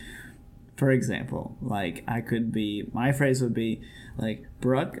think. For example, like my phrase would be like,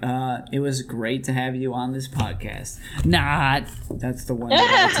 Brooke, it was great to have you on this podcast. That's the one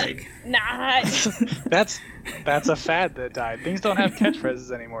that I take. Not. That's a fad that died. Things don't have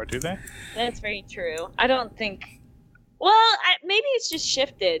catchphrases anymore, do they? That's very true. I don't think. Well, maybe it's just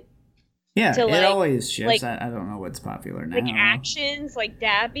shifted. Yeah, To, it like- always shifts. like- I don't know what's popular now. Like actions, like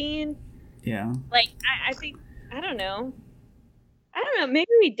dabbing. Yeah. Like I think I don't know. I don't know. Maybe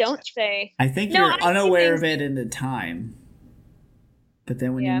we don't say. I think No, you're I see unaware of things- it in the time. But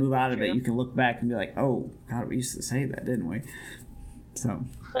then when Yeah, you move out of it, true. you can look back and be like, oh, God, we used to say that, didn't we? So,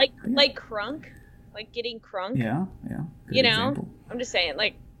 Like crunk, like getting crunk. yeah. Good You know? example. I'm just saying,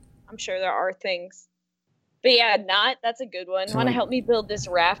 like, I'm sure there are things. But yeah, not. That's a good one. So, Want to like- help me build this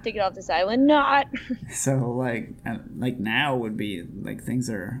raft to get off this island? Not. So, like now would be, like,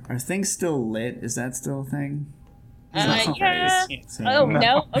 are things still lit? Is that still a thing? It's not a Yeah. phrase. So- Oh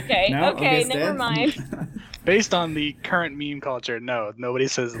no. Okay. No? Okay. it's Never dead? mind. Based on the current meme culture, no, nobody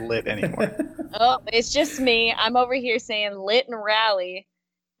says lit anymore. Oh, it's just me. I'm over here saying lit and rally,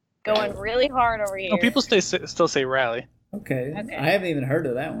 going really hard over here. No, people still say rally. Okay. Okay. I haven't even heard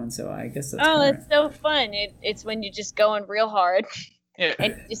of that one, so I guess that's Oh, current. it's so fun. It's when you're just going real hard Yeah,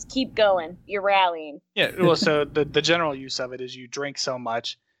 and you just keep going. You're rallying. yeah. Well, so the general use of it is you drink so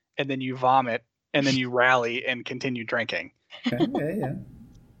much, and then you vomit, and then you rally and continue drinking. Okay, yeah.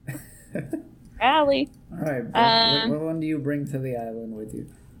 Rally. All right. Brett, Um, what one do you bring to the island with you?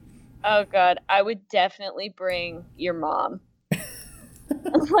 Oh god, I would definitely bring your mom.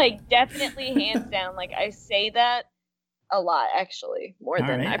 Like definitely hands down. Like I say that a lot actually, more All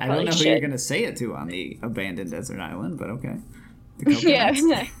than right. I I don't probably know who you're should. going to say it to on the abandoned desert island, but okay. The coconuts.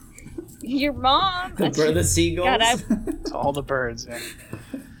 Yeah. Your mom. The seagulls. God, It's all the birds. Yeah.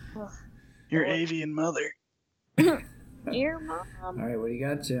 Ugh. Your avian mother. Your mom. All right. What do you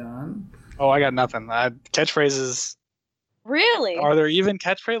got, John? Oh, I got nothing. Catchphrases. Really? Are there even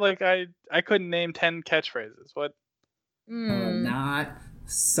catchphrases? Like I couldn't name 10 catchphrases. What? Not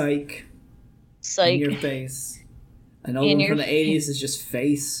psych. Psych. In your face. Another In one your from the face. 80s is just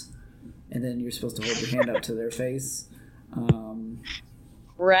face, and then you're supposed to hold your hand up to their face.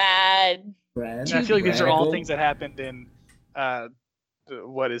 Rad. Brad. And I feel like these are all Radical. things that happened in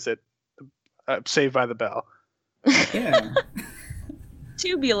what is it? Saved by the Bell. Yeah.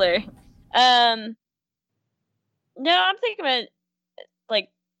 Tubular. No, I'm thinking about like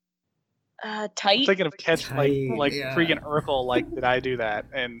tight. I'm thinking of catch Tight, like yeah. freaking Urkel. Like, did I do that?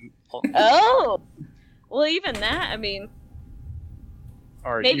 And Oh. Well, even that. I mean,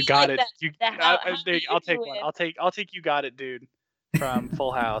 or maybe you got like it. that- You, that how there, you I'll take do one. it. I'll take you got it, dude, from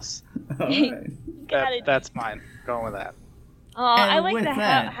Full House. All right. Got it. That's mine. Going with that. Oh, I And like with the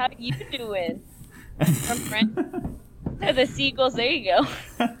that- how you doing. From Friends. They're the seagulls. There you go.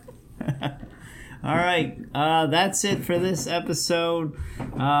 All right, that's it for this episode.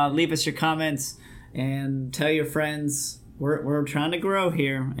 Leave us your comments and tell your friends. We're trying to grow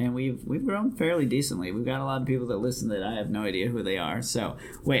here, and we've grown fairly decently. We've got a lot of people that listen that I have no idea who they are. So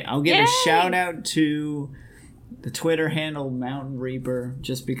wait, I'll give a Yay! shout out to the Twitter handle Mountain Reaper,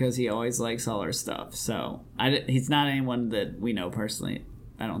 just because he always likes all our stuff. So he's not anyone that we know personally,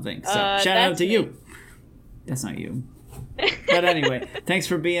 I don't think. So shout out that's to me. you. That's not you. But anyway, thanks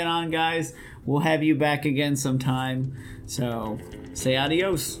for being on, guys. We'll have you back again sometime. So say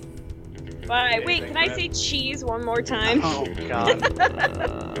adios. Bye. Wait, Anything, can I Brad? say cheese one more time? Oh God.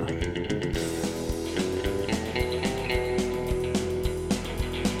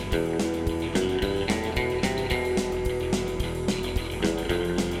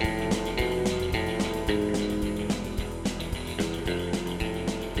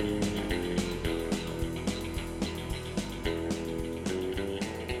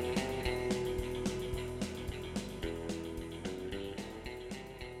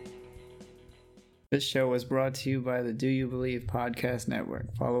 This show was brought to you by the Do You Believe Podcast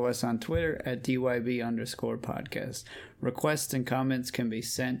Network. Follow us on Twitter at DYB_podcast. Requests and comments can be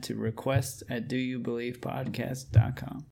sent to requests@doyoubelievepodcast.com.